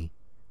LP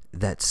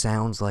that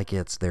sounds like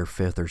it's their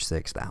 5th or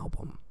 6th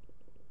album,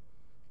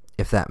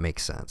 if that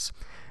makes sense.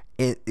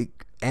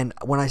 And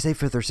when I say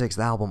 5th or 6th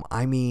album,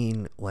 I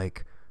mean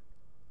like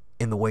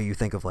in the way you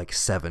think of like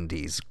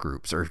 70s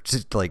groups, or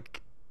just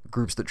like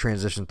groups that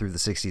transitioned through the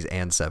 60s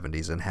and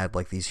 70s and had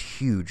like these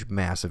huge,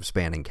 massive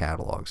spanning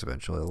catalogs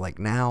eventually. Like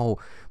now,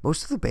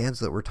 most of the bands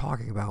that we're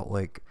talking about,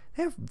 like,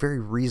 they have very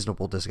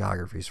reasonable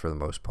discographies for the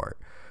most part.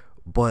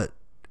 But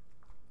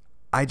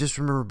I just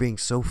remember being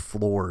so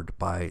floored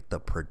by the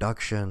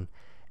production,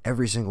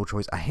 every single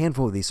choice. A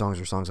handful of these songs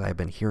are songs I have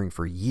been hearing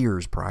for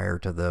years prior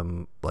to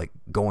them like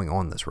going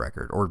on this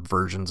record, or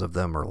versions of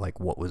them, or like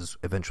what was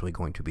eventually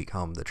going to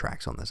become the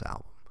tracks on this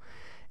album.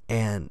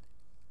 And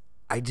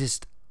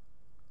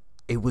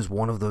it was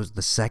one of those,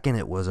 the second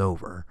it was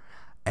over,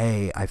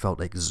 I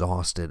felt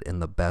exhausted in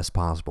the best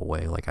possible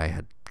way. Like I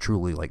had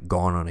truly like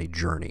gone on a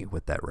journey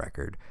with that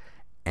record,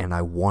 and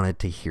I wanted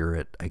to hear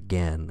it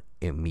again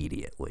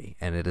immediately.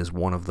 And it is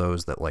one of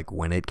those that like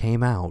when it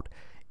came out,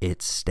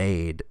 it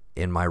stayed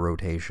in my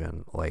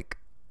rotation like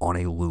on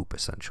a loop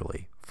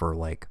essentially for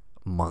like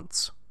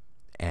months,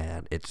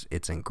 and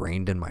it's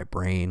ingrained in my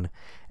brain.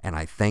 And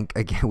I think,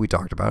 again, we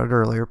talked about it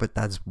earlier, but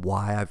that's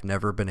why I've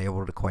never been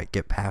able to quite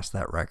get past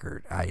that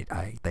record.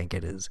 I think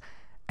it is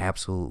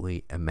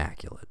absolutely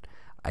immaculate.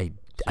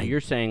 So you're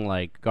saying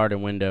like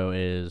Garden Window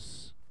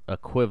is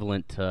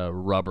equivalent to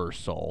Rubber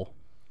Soul?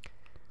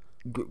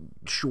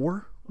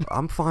 Sure,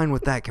 I'm fine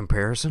with that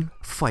comparison.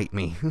 Fight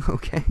me,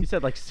 okay? You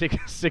said like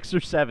six or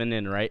seven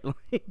in, right?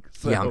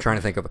 Yeah, I'm trying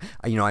to think of.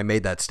 I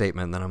made that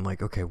statement, and then I'm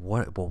like, okay,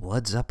 what? Well,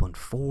 Led Zeppelin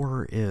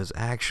 4 is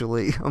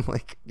actually. I'm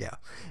like, yeah.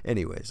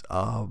 Anyways,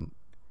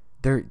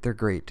 they're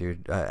great,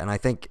 dude, and I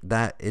think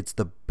that it's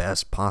the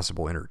best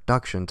possible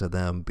introduction to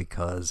them,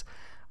 because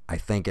I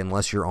think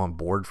unless you're on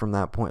board from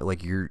that point,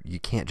 like you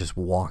can't just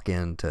walk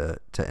into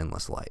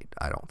Endless Light.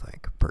 I don't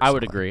think. Personally. I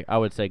would agree. I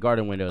would say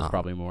Garden Window is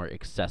probably more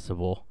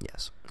accessible.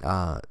 Yes.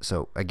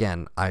 So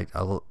again, I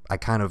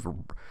kind of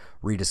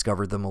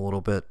rediscovered them a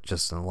little bit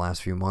just in the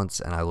last few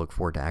months, and I look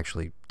forward to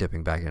actually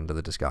dipping back into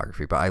the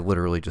discography. But I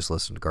literally just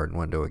listened to Garden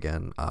Window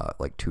again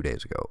like 2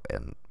 days ago,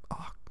 and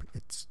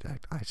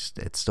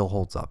it still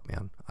holds up,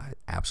 man. I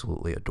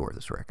absolutely adore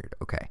this record.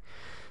 Okay,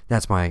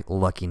 that's my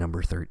lucky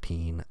number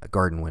 13,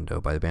 Garden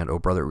Window by the band Oh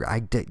Brother.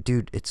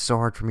 Dude, it's so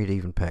hard for me to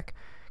even pick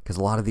because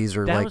a lot of these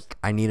are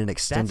I need an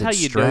extended that's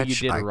how you stretch. know you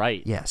did it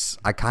right. Yes,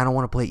 I kind of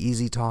want to play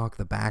Easy Talk,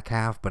 the back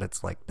half, but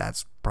it's like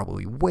that's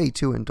probably way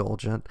too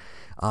indulgent.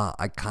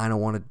 I kind of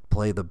want to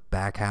play the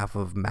back half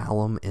of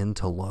Malum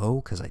into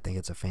Low because I think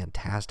it's a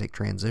fantastic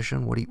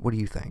transition. What do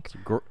you think?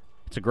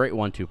 It's a great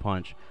 1-2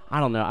 punch. I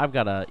don't know. I've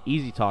got a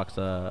Easy Talk's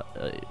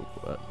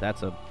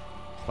that's a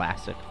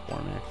classic for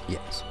me.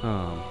 Yes.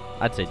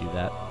 I'd say do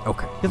that.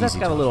 Okay. Because that's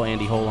got a little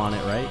Andy Hole on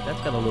it, right?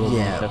 That's got a little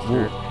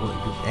Manchester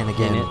and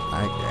again, in it.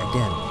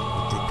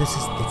 It's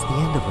the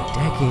end of a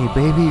decade,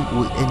 baby.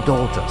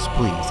 Indulge us,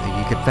 please.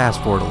 You can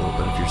fast forward a little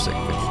bit if you're sick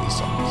of any of these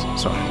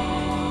songs. Sorry.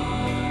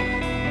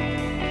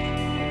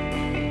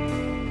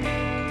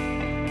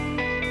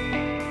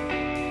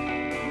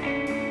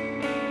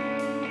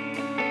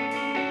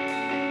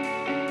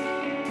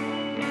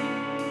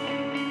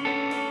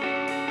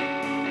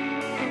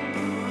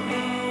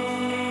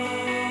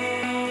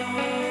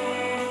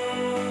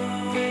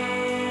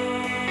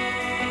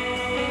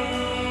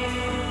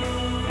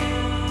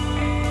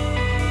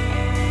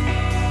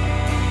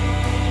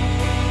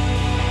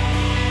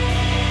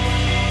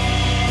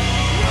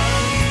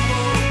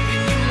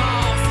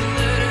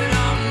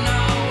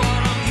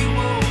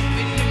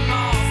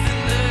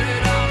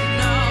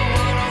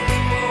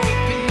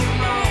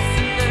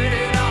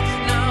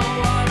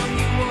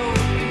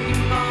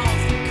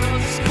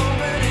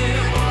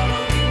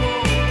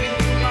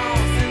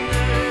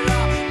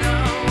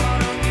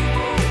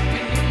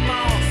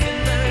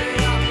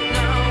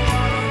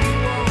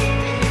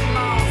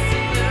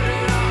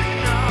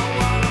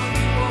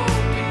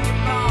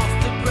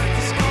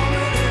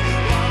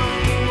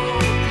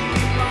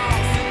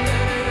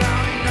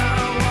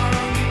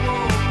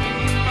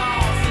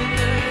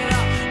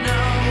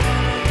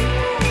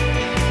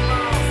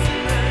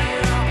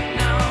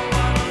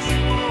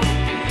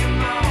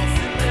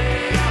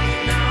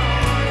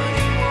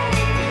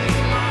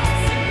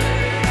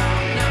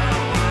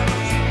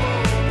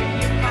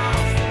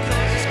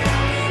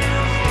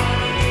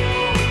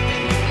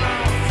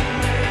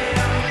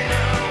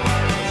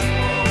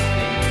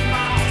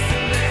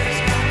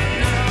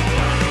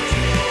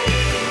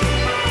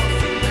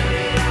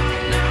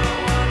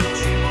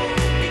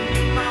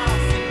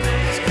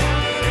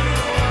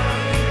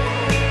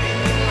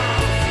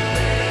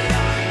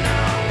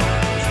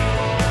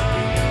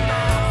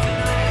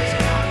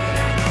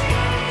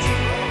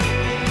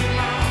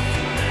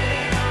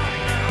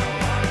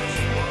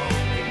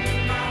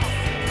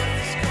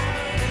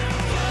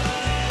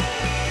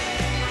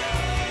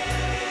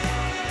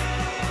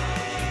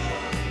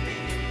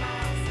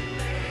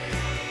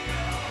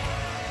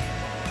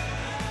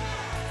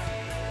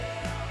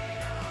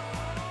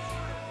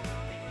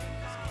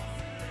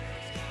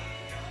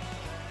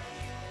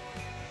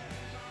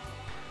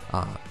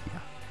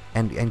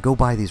 And go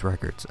buy these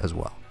records as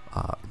well.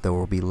 There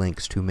will be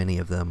links to many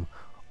of them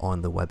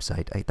on the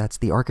website. That's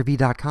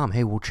thearchive.com.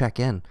 Hey, we'll check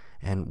in,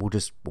 and we'll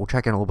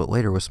check in a little bit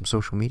later with some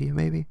social media.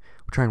 Maybe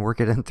we'll try and work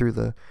it in through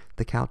the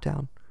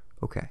countdown.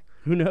 Okay.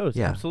 Who knows?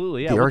 Yeah.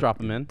 Absolutely. Yeah, we'll drop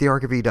them in.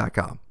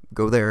 Thearchive.com.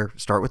 Go there.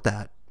 Start with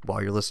that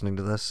while you're listening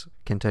to this.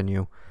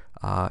 Continue.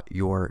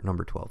 Your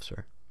number 12,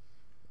 sir.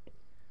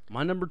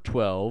 My number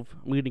 12.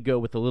 I'm going to go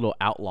with a little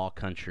outlaw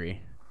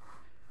country.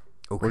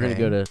 Okay. We're going to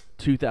go to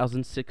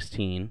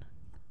 2016.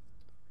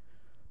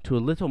 To a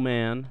little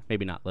man,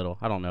 maybe not little,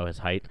 I don't know his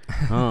height.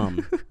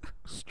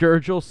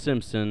 Sturgill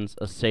Simpson's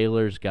 "A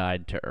Sailor's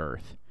Guide to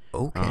Earth."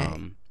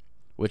 Okay.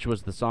 Which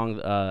was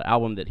the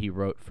album that he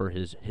wrote for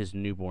his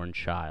newborn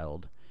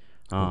child.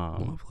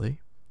 Lovely.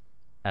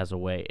 As a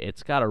way,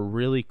 it's got a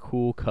really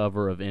cool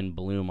cover of "In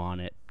Bloom" on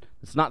it.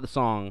 It's not the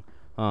song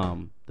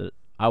that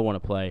I want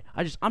to play.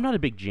 I'm not a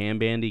big jam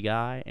bandy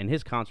guy, and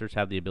his concerts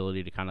have the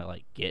ability to kind of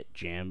like get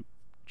jam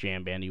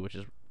bandy, which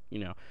is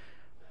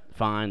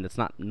fine. That's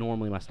not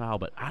normally my style,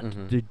 but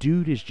the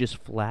dude is just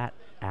flat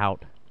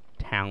out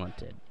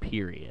talented,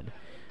 period.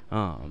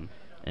 And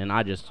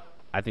I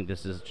think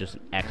this is just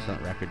an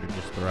excellent record to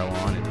just throw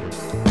on and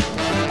just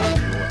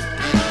enjoy.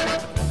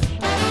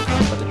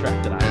 But the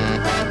track that I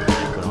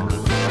put on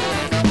is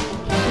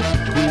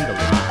Between the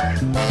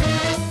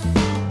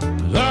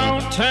Lines.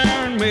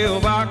 Long-term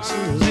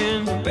mailboxes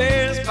in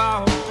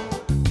baseball.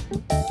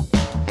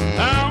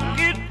 Don't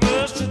get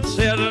busted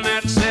selling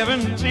at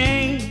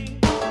 17.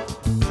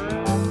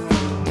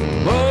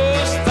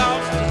 Most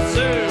thoughts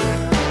deserve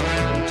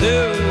 2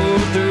 or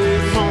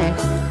 3 more.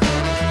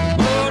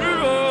 Motor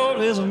road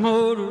is a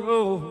motor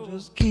road.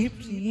 Just keep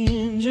the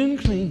engine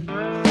clean.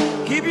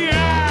 Keep your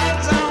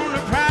eyes on the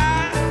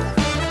prize.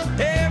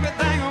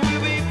 Everything will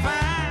be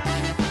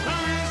fine.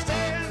 Long as you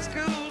stay in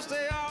school,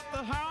 stay off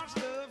the hard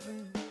stuff,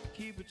 and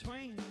keep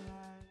between the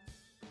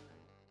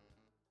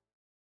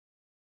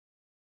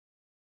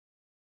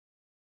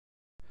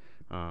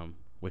lines.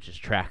 Which is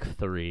track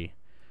 3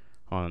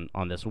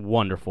 on this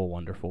wonderful,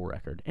 wonderful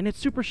record. And it's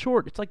super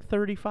short. It's like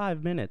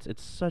 35 minutes.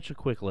 It's such a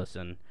quick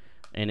listen.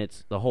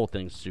 and the whole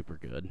thing's super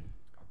good.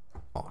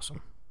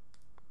 Awesome.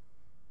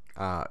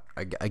 A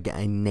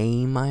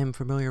name I am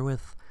familiar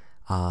with,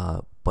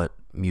 but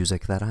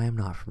music that I am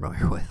not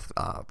familiar with.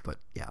 But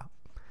yeah,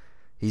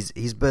 he's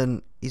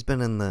been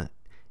in the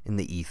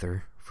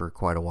ether for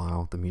quite a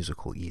while, the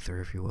musical ether,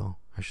 if you will.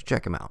 I should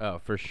check him out. Oh,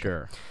 for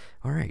sure.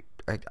 All right,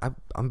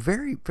 I'm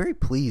very very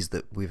pleased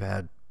that we've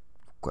had,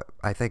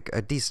 I think,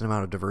 a decent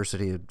amount of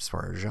diversity as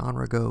far as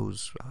genre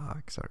goes,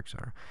 et cetera, et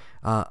cetera.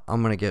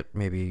 I'm gonna get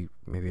maybe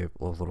a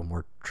little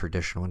more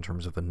traditional in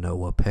terms of a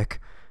Noah pick,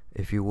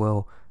 if you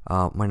will.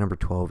 My number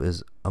 12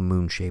 is A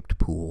Moon-Shaped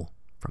Pool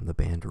from the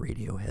band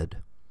Radiohead.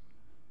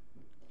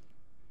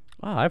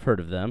 Oh, I've heard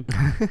of them.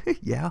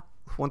 Yeah,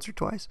 once or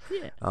twice.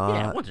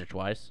 Yeah, once or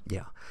twice.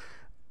 Yeah.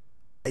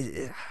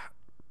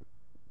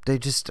 They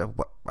just,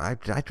 I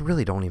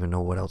really don't even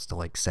know what else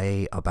to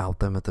say about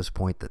them at this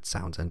point that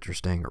sounds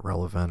interesting or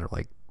relevant,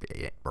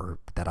 or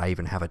that I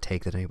even have a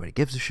take that anybody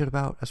gives a shit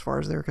about as far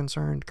as they're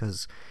concerned,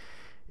 because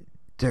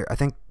I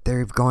think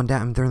they've gone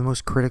down. They're the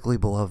most critically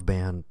beloved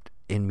band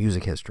in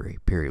music history,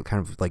 period.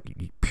 Kind of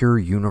pure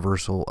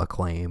universal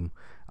acclaim,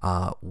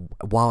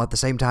 while at the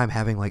same time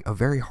having a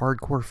very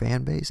hardcore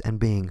fan base and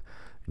being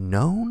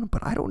known,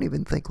 but I don't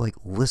even think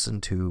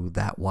listened to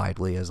that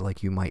widely as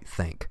you might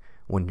think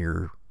when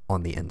you're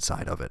on the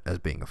inside of it as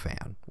being a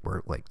fan,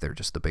 where they're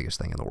just the biggest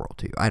thing in the world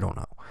to you. I don't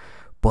know,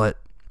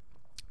 but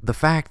the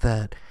fact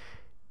that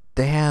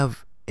they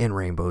have In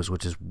Rainbows,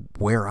 which is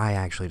where I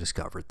actually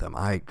discovered them.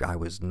 I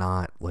was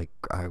not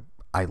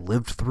I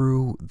lived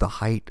through the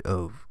height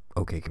of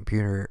OK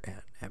Computer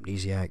and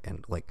Amnesiac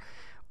and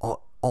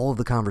all of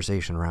the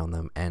conversation around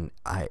them, and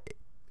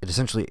it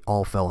essentially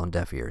all fell on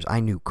deaf ears. I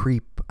knew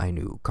Creep, I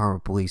knew Karma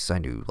Police, I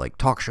knew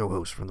talk show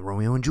hosts from the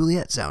Romeo and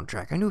Juliet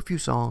soundtrack. I knew a few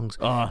songs,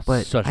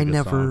 but I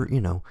never,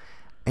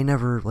 I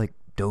never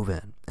dove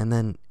in. And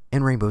then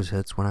In Rainbows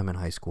hits when I'm in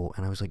high school,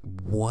 and I was like,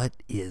 what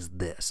is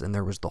this? And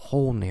there was the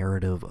whole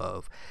narrative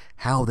of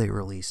how they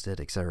released it,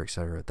 et cetera,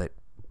 that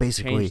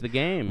basically changed the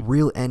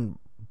game.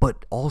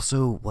 But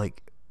also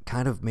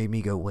kind of made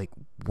me go wait,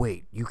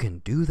 you can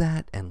do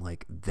that? And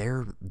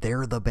they're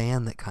the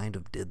band that kind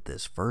of did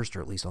this first,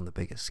 or at least on the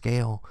biggest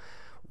scale.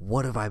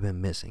 What have I been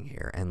missing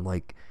here? And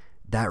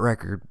that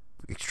record,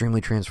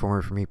 extremely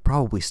transformative for me,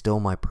 probably still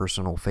my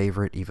personal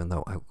favorite, even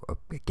though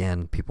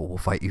again, people will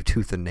fight you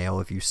tooth and nail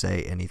if you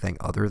say anything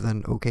other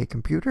than OK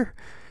Computer.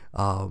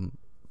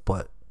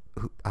 But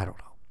I don't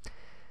know.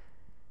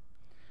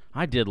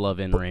 I did love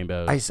In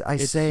Rainbows.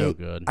 It's so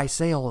good. I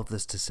say all of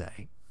this to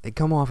say they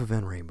come off of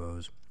In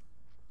Rainbows.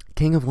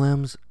 King of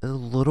Limbs is a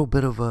little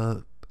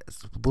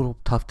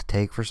tough to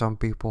take for some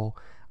people.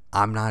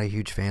 I'm not a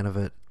huge fan of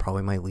it.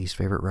 Probably my least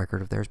favorite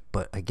record of theirs.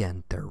 But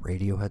again, they're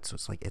Radiohead, so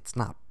it's it's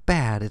not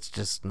bad. It's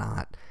just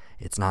not.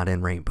 It's not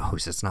In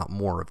Rainbows. It's not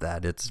more of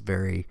that. It's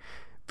very,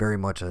 very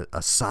much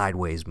a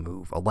sideways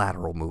move, a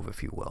lateral move,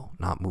 if you will,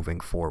 not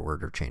moving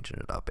forward or changing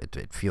it up.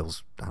 It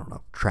feels, I don't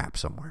know, trapped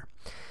somewhere.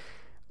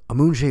 A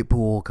Moon-Shaped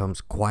Pool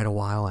comes quite a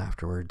while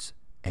afterwards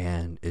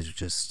and is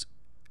just.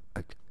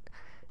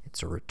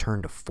 It's a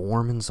return to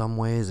form in some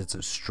ways. It's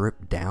a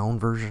stripped down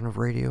version of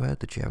Radiohead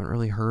that you haven't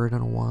really heard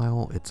in a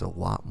while. It's a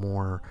lot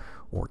more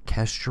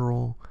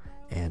orchestral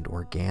and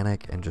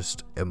organic and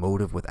just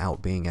emotive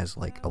without being as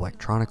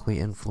electronically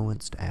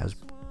influenced as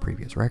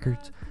previous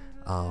records.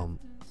 And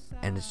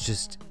it's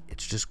just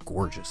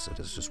gorgeous. It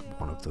is just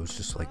one of those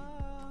just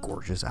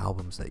gorgeous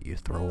albums that you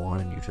throw on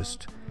and you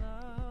just,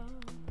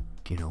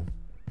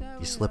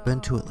 you slip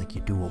into it like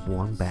you do a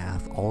warm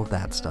bath, all of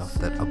that stuff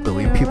that a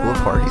billion people at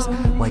parties, you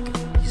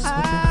slip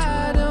into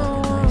it like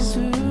a nice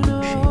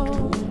moon-shaped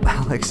pool.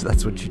 Alex,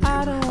 that's what you do.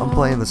 I'm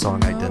playing the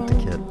song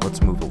Identikit.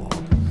 Let's move along.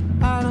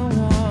 I don't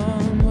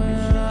want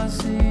when I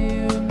see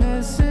you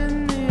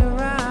messing me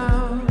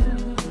around.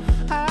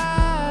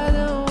 I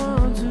don't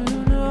want to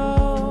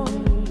know.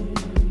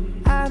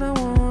 I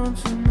don't want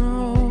to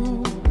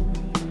know.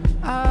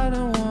 I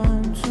don't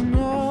want to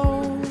know.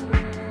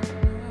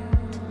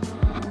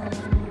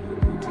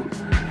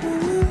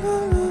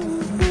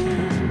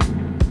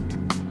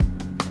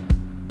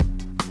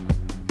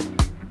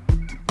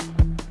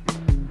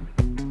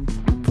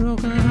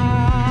 Broken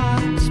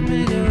hearts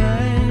make it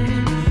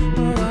rain.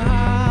 Broken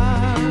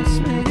hearts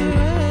make it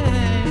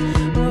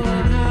rain.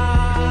 Broken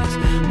hearts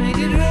make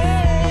it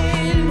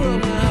rain.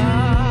 Broken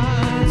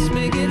hearts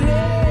make it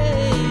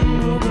rain.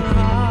 Broken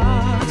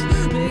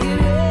hearts make it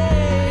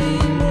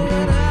rain.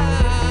 Broken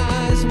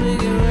hearts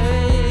make it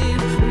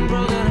rain.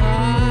 Broken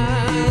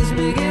hearts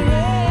make it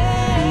rain.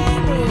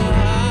 Broken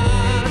hearts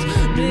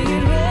make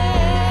it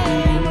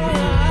rain. Broken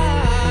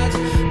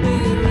hearts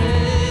make it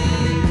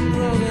rain.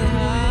 Broken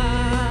hearts.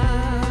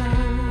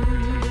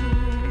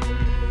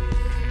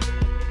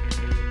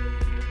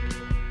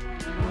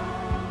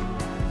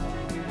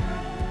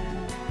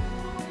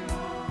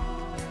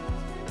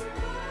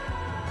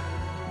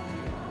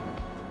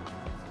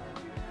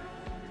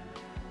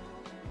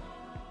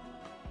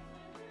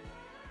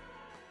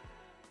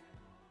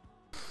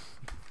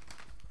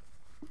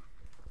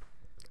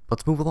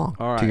 Let's move along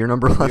All to right. your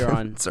number We're 11.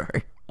 on-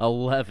 Sorry.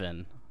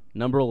 11.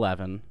 Number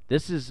 11.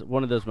 This is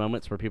one of those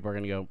moments where people are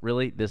going to go,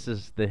 really? This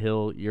is the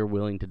hill you're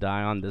willing to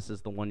die on? This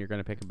is the one you're going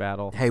to pick a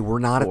battle? Hey, we're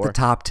not at the for?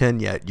 top 10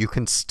 yet. You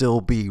can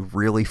still be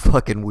really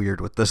fucking weird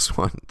with this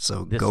one,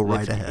 so go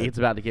right ahead. It's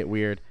about to get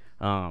weird.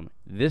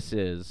 This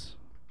is,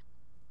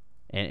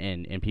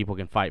 and people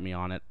can fight me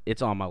on it.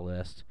 It's on my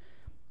list.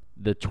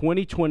 The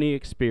 2020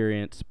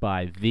 Experience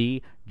by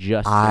the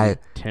Justin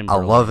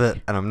Timberlake. I love it,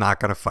 and I'm not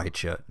going to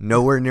fight you.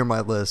 Nowhere near my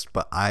list,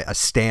 but I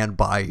stand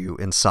by you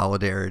in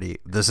solidarity.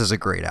 This is a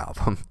great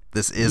album.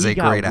 This is a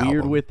great album.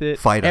 Weird with it.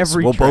 Fight us.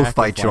 Every We'll both track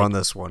fight is you like- on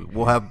this one.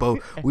 We'll have both.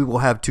 We will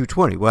have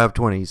 220. We'll have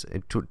 20s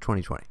in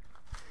 2020.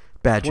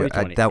 Bad joke.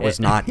 2020. That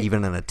was not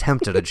even an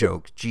attempt at a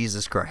joke.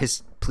 Jesus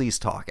Christ. Please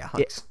talk,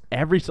 Alex.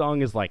 Every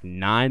song is like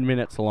 9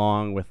 minutes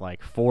long with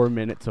like 4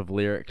 minutes of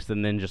lyrics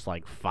and then just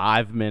like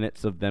 5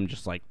 minutes of them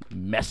just like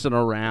messing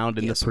around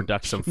in the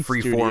production some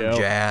freeform studio.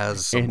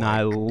 jazz. And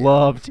I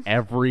loved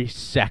every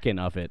second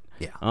of it.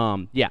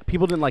 Yeah.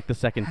 People didn't like the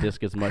second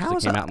disc as much.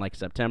 It came out in like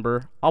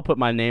September. I'll put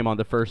my name on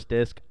the first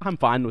disc. I'm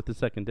fine with the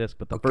second disc,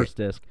 but the first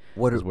disc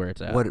is where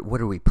it's at.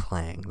 What are we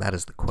playing? That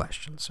is the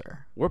question, sir.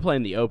 We're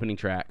playing the opening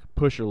track,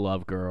 "Push Your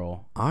Love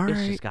Girl." All It's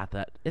right. just got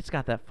that. It's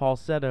got that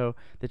falsetto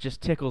that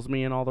just tickles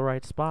me in all the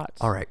right spots.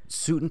 All right,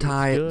 Suit and It's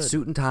Tie. good.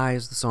 Suit and Tie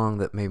is the song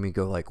that made me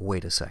go like,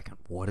 wait a second,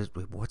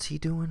 what's he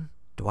doing?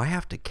 Do I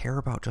have to care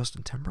about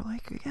Justin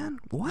Timberlake again?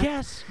 What?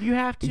 Yes, you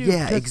have to.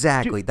 Yeah, because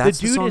exactly. That's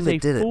the dude song is that a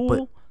did it, but-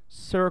 full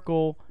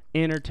circle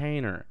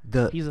entertainer.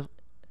 He's a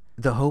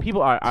The hope.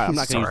 people are. I'm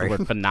not going to use Sorry. the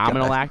word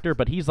phenomenal God. actor,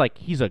 but he is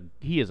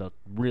a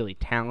really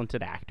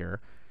talented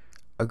actor.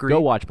 Agreed. Go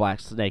watch Black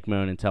Snake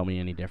Moan and tell me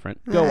any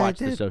different. Go I watch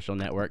The did. Social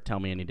Network. Tell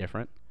me any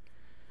different.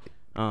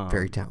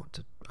 Very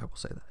talented. I will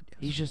say that.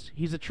 Yes.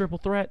 He's a triple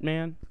threat,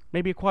 man.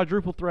 Maybe a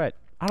quadruple threat.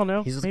 I don't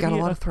know. He's Maybe got a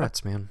lot of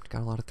threats, man.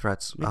 Got a lot of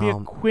threats. Maybe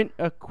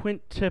a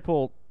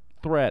quintuple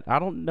threat. I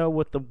don't know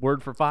what the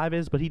word for 5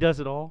 is, but he does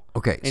it all.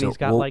 Okay, and so he's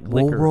got we'll, like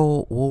we'll liquor.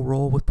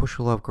 roll with Push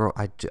Your Love Girl.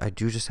 I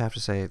do just have to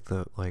say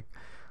the like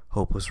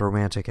hopeless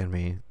romantic in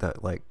me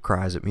that like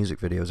cries at music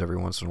videos every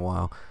once in a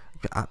while.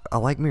 I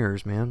like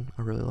Mirrors, man.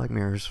 I really like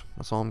Mirrors.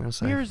 That's all I'm gonna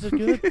say. Mirrors are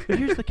good, but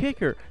here's the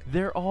kicker: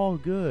 they're all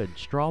good.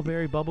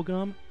 Strawberry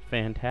Bubblegum,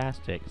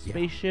 fantastic.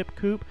 Spaceship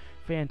Coupe,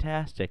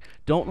 fantastic.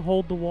 Don't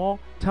Hold the Wall.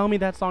 Tell me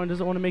that song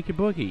doesn't want to make you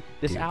boogie.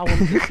 This album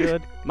is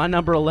good. My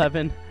number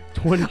 11.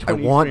 2020 I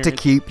want to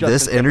Experience, keep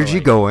this Justin energy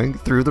Timberlake. going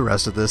through the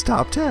rest of this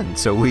top 10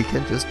 so we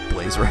can just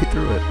blaze right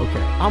through it.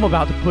 Okay. I'm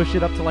about to push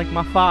it up to like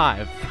my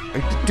 5.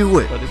 Do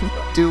it. But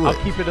Do I'll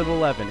it. keep it at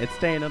 11. It's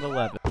staying at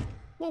 11.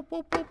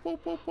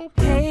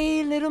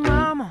 Hey, little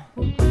mama,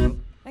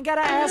 I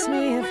gotta ask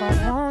me if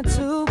I want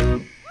to.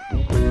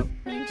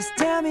 Just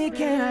tell me,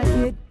 can I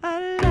get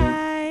a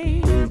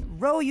light?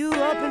 Roll you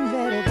up and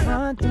let it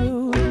run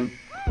through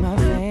my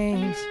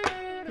veins.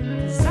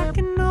 'Cause I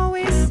can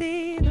always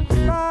see the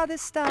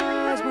farthest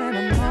stars when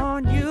I'm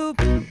on you.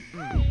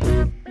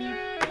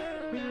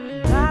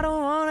 I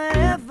don't wanna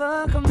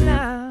ever come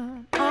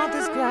down off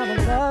this cloud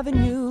of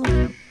loving you.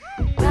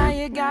 Now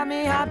you got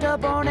me hopped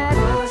up on that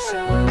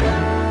ocean.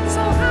 So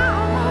I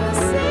wanna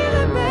see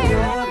the baby.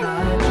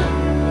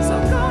 So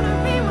gonna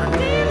be my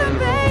dealer,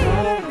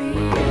 baby.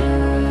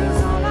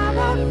 'Cause all I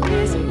want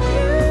is you,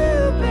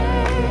 baby.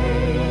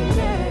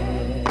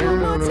 One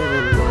more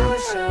time.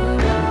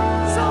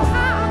 So I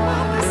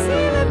wanna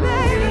see the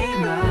baby.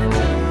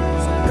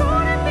 So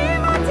gonna be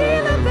my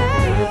dealer,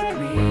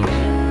 baby.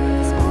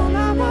 'Cause all I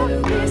want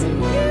is you,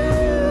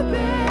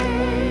 baby.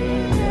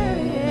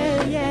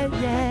 Yeah,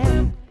 yeah.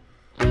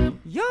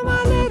 You're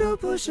my little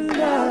push of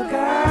love,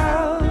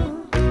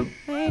 girl,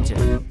 ain't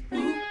you?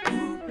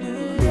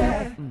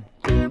 Yeah,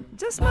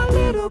 just my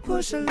little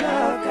push of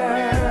love,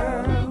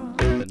 girl.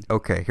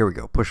 Okay, here we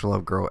go. Push Your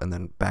Love Girl and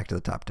then back to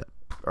the top 10.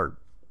 Or,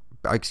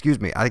 excuse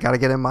me, I got to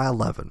get in my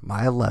 11.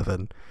 My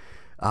 11.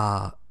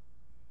 I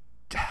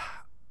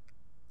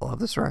love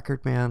this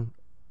record, man.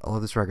 I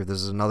love this record.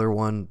 This is another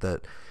one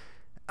that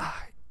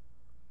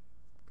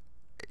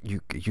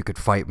you could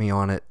fight me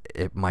on it.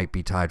 It might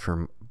be tied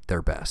for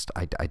their best.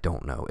 I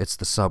don't know. It's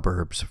The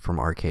Suburbs from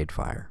Arcade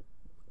Fire.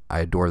 I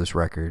adore this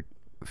record.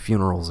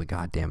 Funeral's a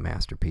goddamn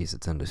masterpiece.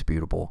 It's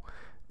indisputable.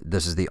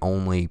 This is the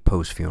only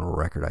post-funeral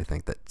record I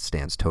think that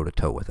stands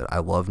toe-to-toe with it. I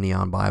love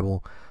Neon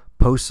Bible.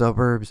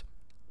 Post-Suburbs,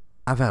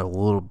 I've had a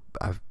little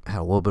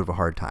bit of a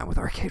hard time with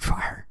Arcade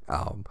Fire.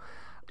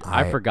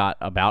 I forgot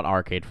about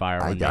Arcade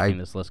Fire when making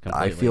this list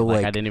completely. I feel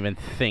like I didn't even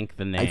think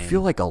the name. I feel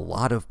like a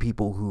lot of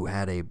people who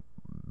had a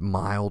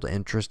mild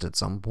interest at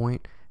some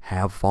point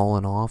have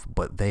fallen off,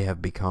 but they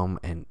have become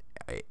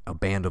a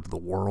band of the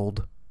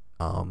world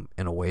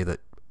in a way that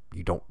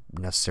you don't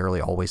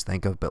necessarily always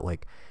think of, but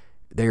like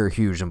they are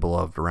huge and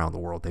beloved around the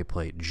world. They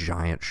play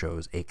giant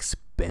shows,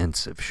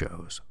 expensive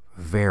shows,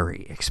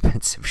 very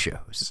expensive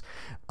shows.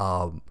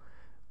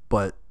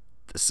 But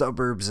The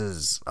Suburbs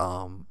is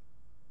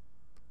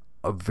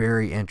a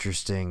very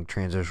interesting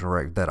transitional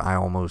record that I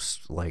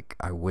almost like.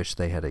 I wish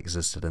they had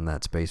existed in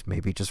that space,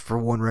 maybe just for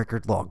one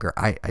record longer.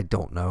 I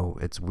don't know.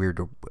 It's weird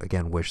to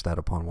again wish that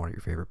upon one of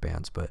your favorite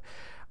bands, but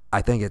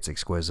I think it's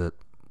exquisite.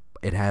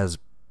 It has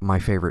my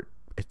favorite.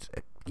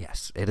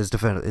 Yes, it is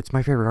definitive. It's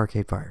my favorite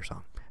Arcade Fire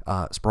song.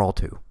 Sprawl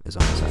 2 is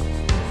on this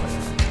album.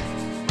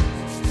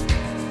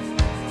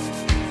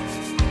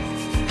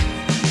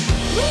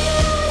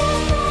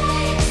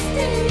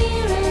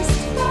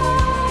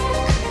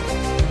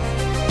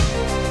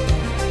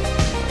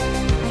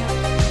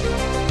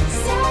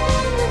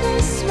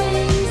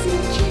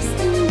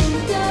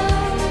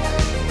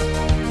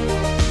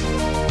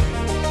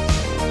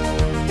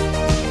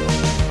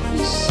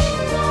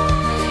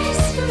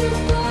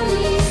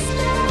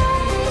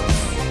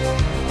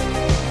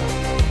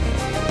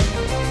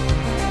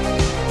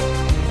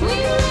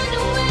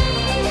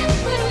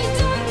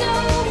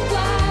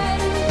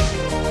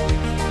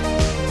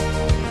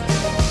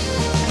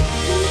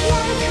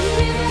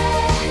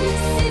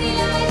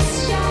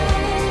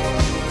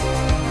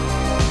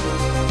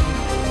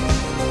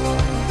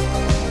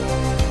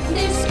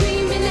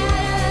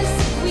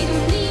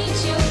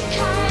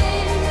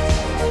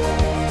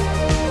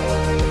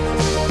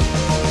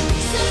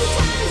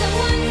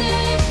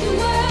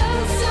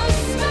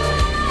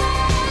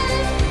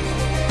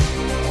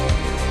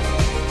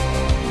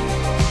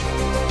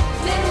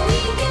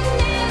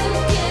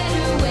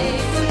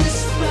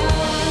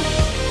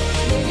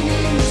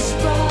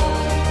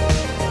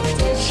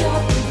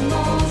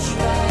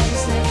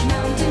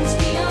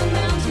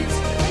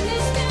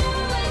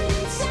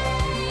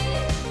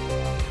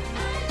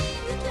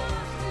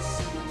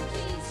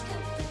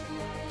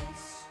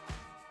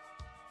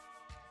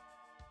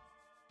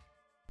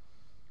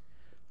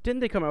 Didn't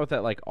they come out with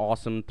that like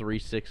awesome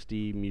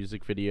 360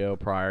 music video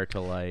prior to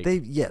like? I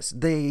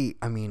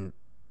mean,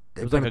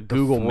 it was like a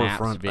Google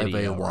Maps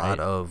video, of a lot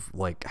of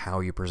like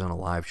how you present a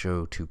live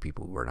show to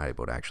people who are not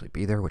able to actually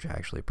be there, which I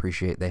actually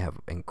appreciate. They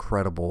have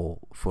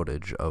incredible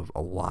footage of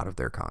a lot of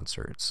their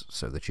concerts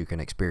so that you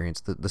can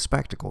experience the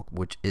spectacle,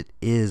 which it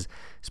is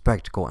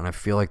spectacle, and I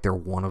feel like they're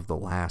one of the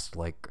last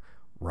like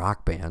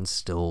rock bands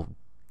still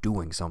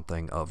doing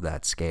something of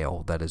that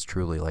scale that is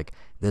truly like,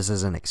 this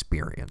is an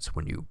experience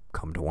when you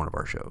come to one of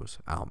our shows.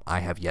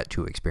 I have yet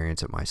to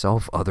experience it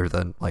myself other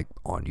than like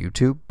on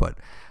YouTube, but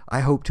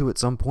I hope to at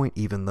some point,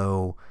 even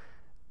though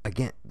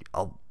again,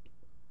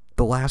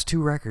 the last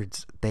 2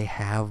 records, they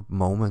have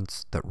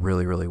moments that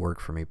really, really work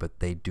for me,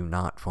 but they do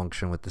not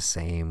function with the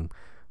same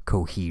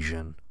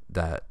cohesion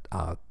that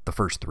the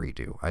first 3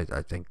 do. I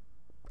think,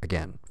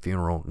 again,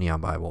 Funeral, Neon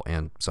Bible,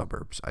 and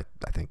Suburbs, I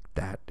think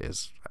that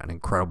is an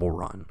incredible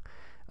run.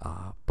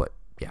 But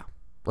yeah,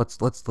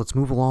 let's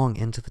move along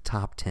into the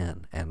top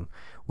 10, and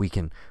we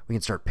can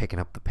start picking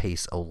up the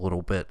pace a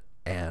little bit,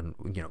 and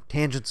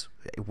tangents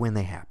when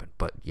they happen.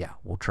 But yeah,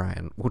 we'll try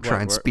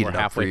and speed it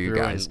up for you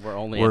guys. We're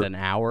only at an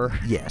hour.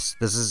 Yes,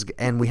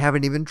 and we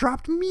haven't even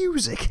dropped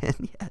music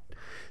in yet.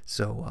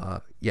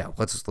 So yeah,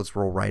 let's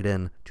roll right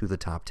in to the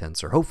top 10,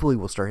 sir. Hopefully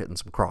we'll start hitting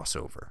some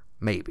crossover.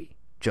 Maybe,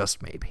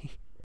 just maybe.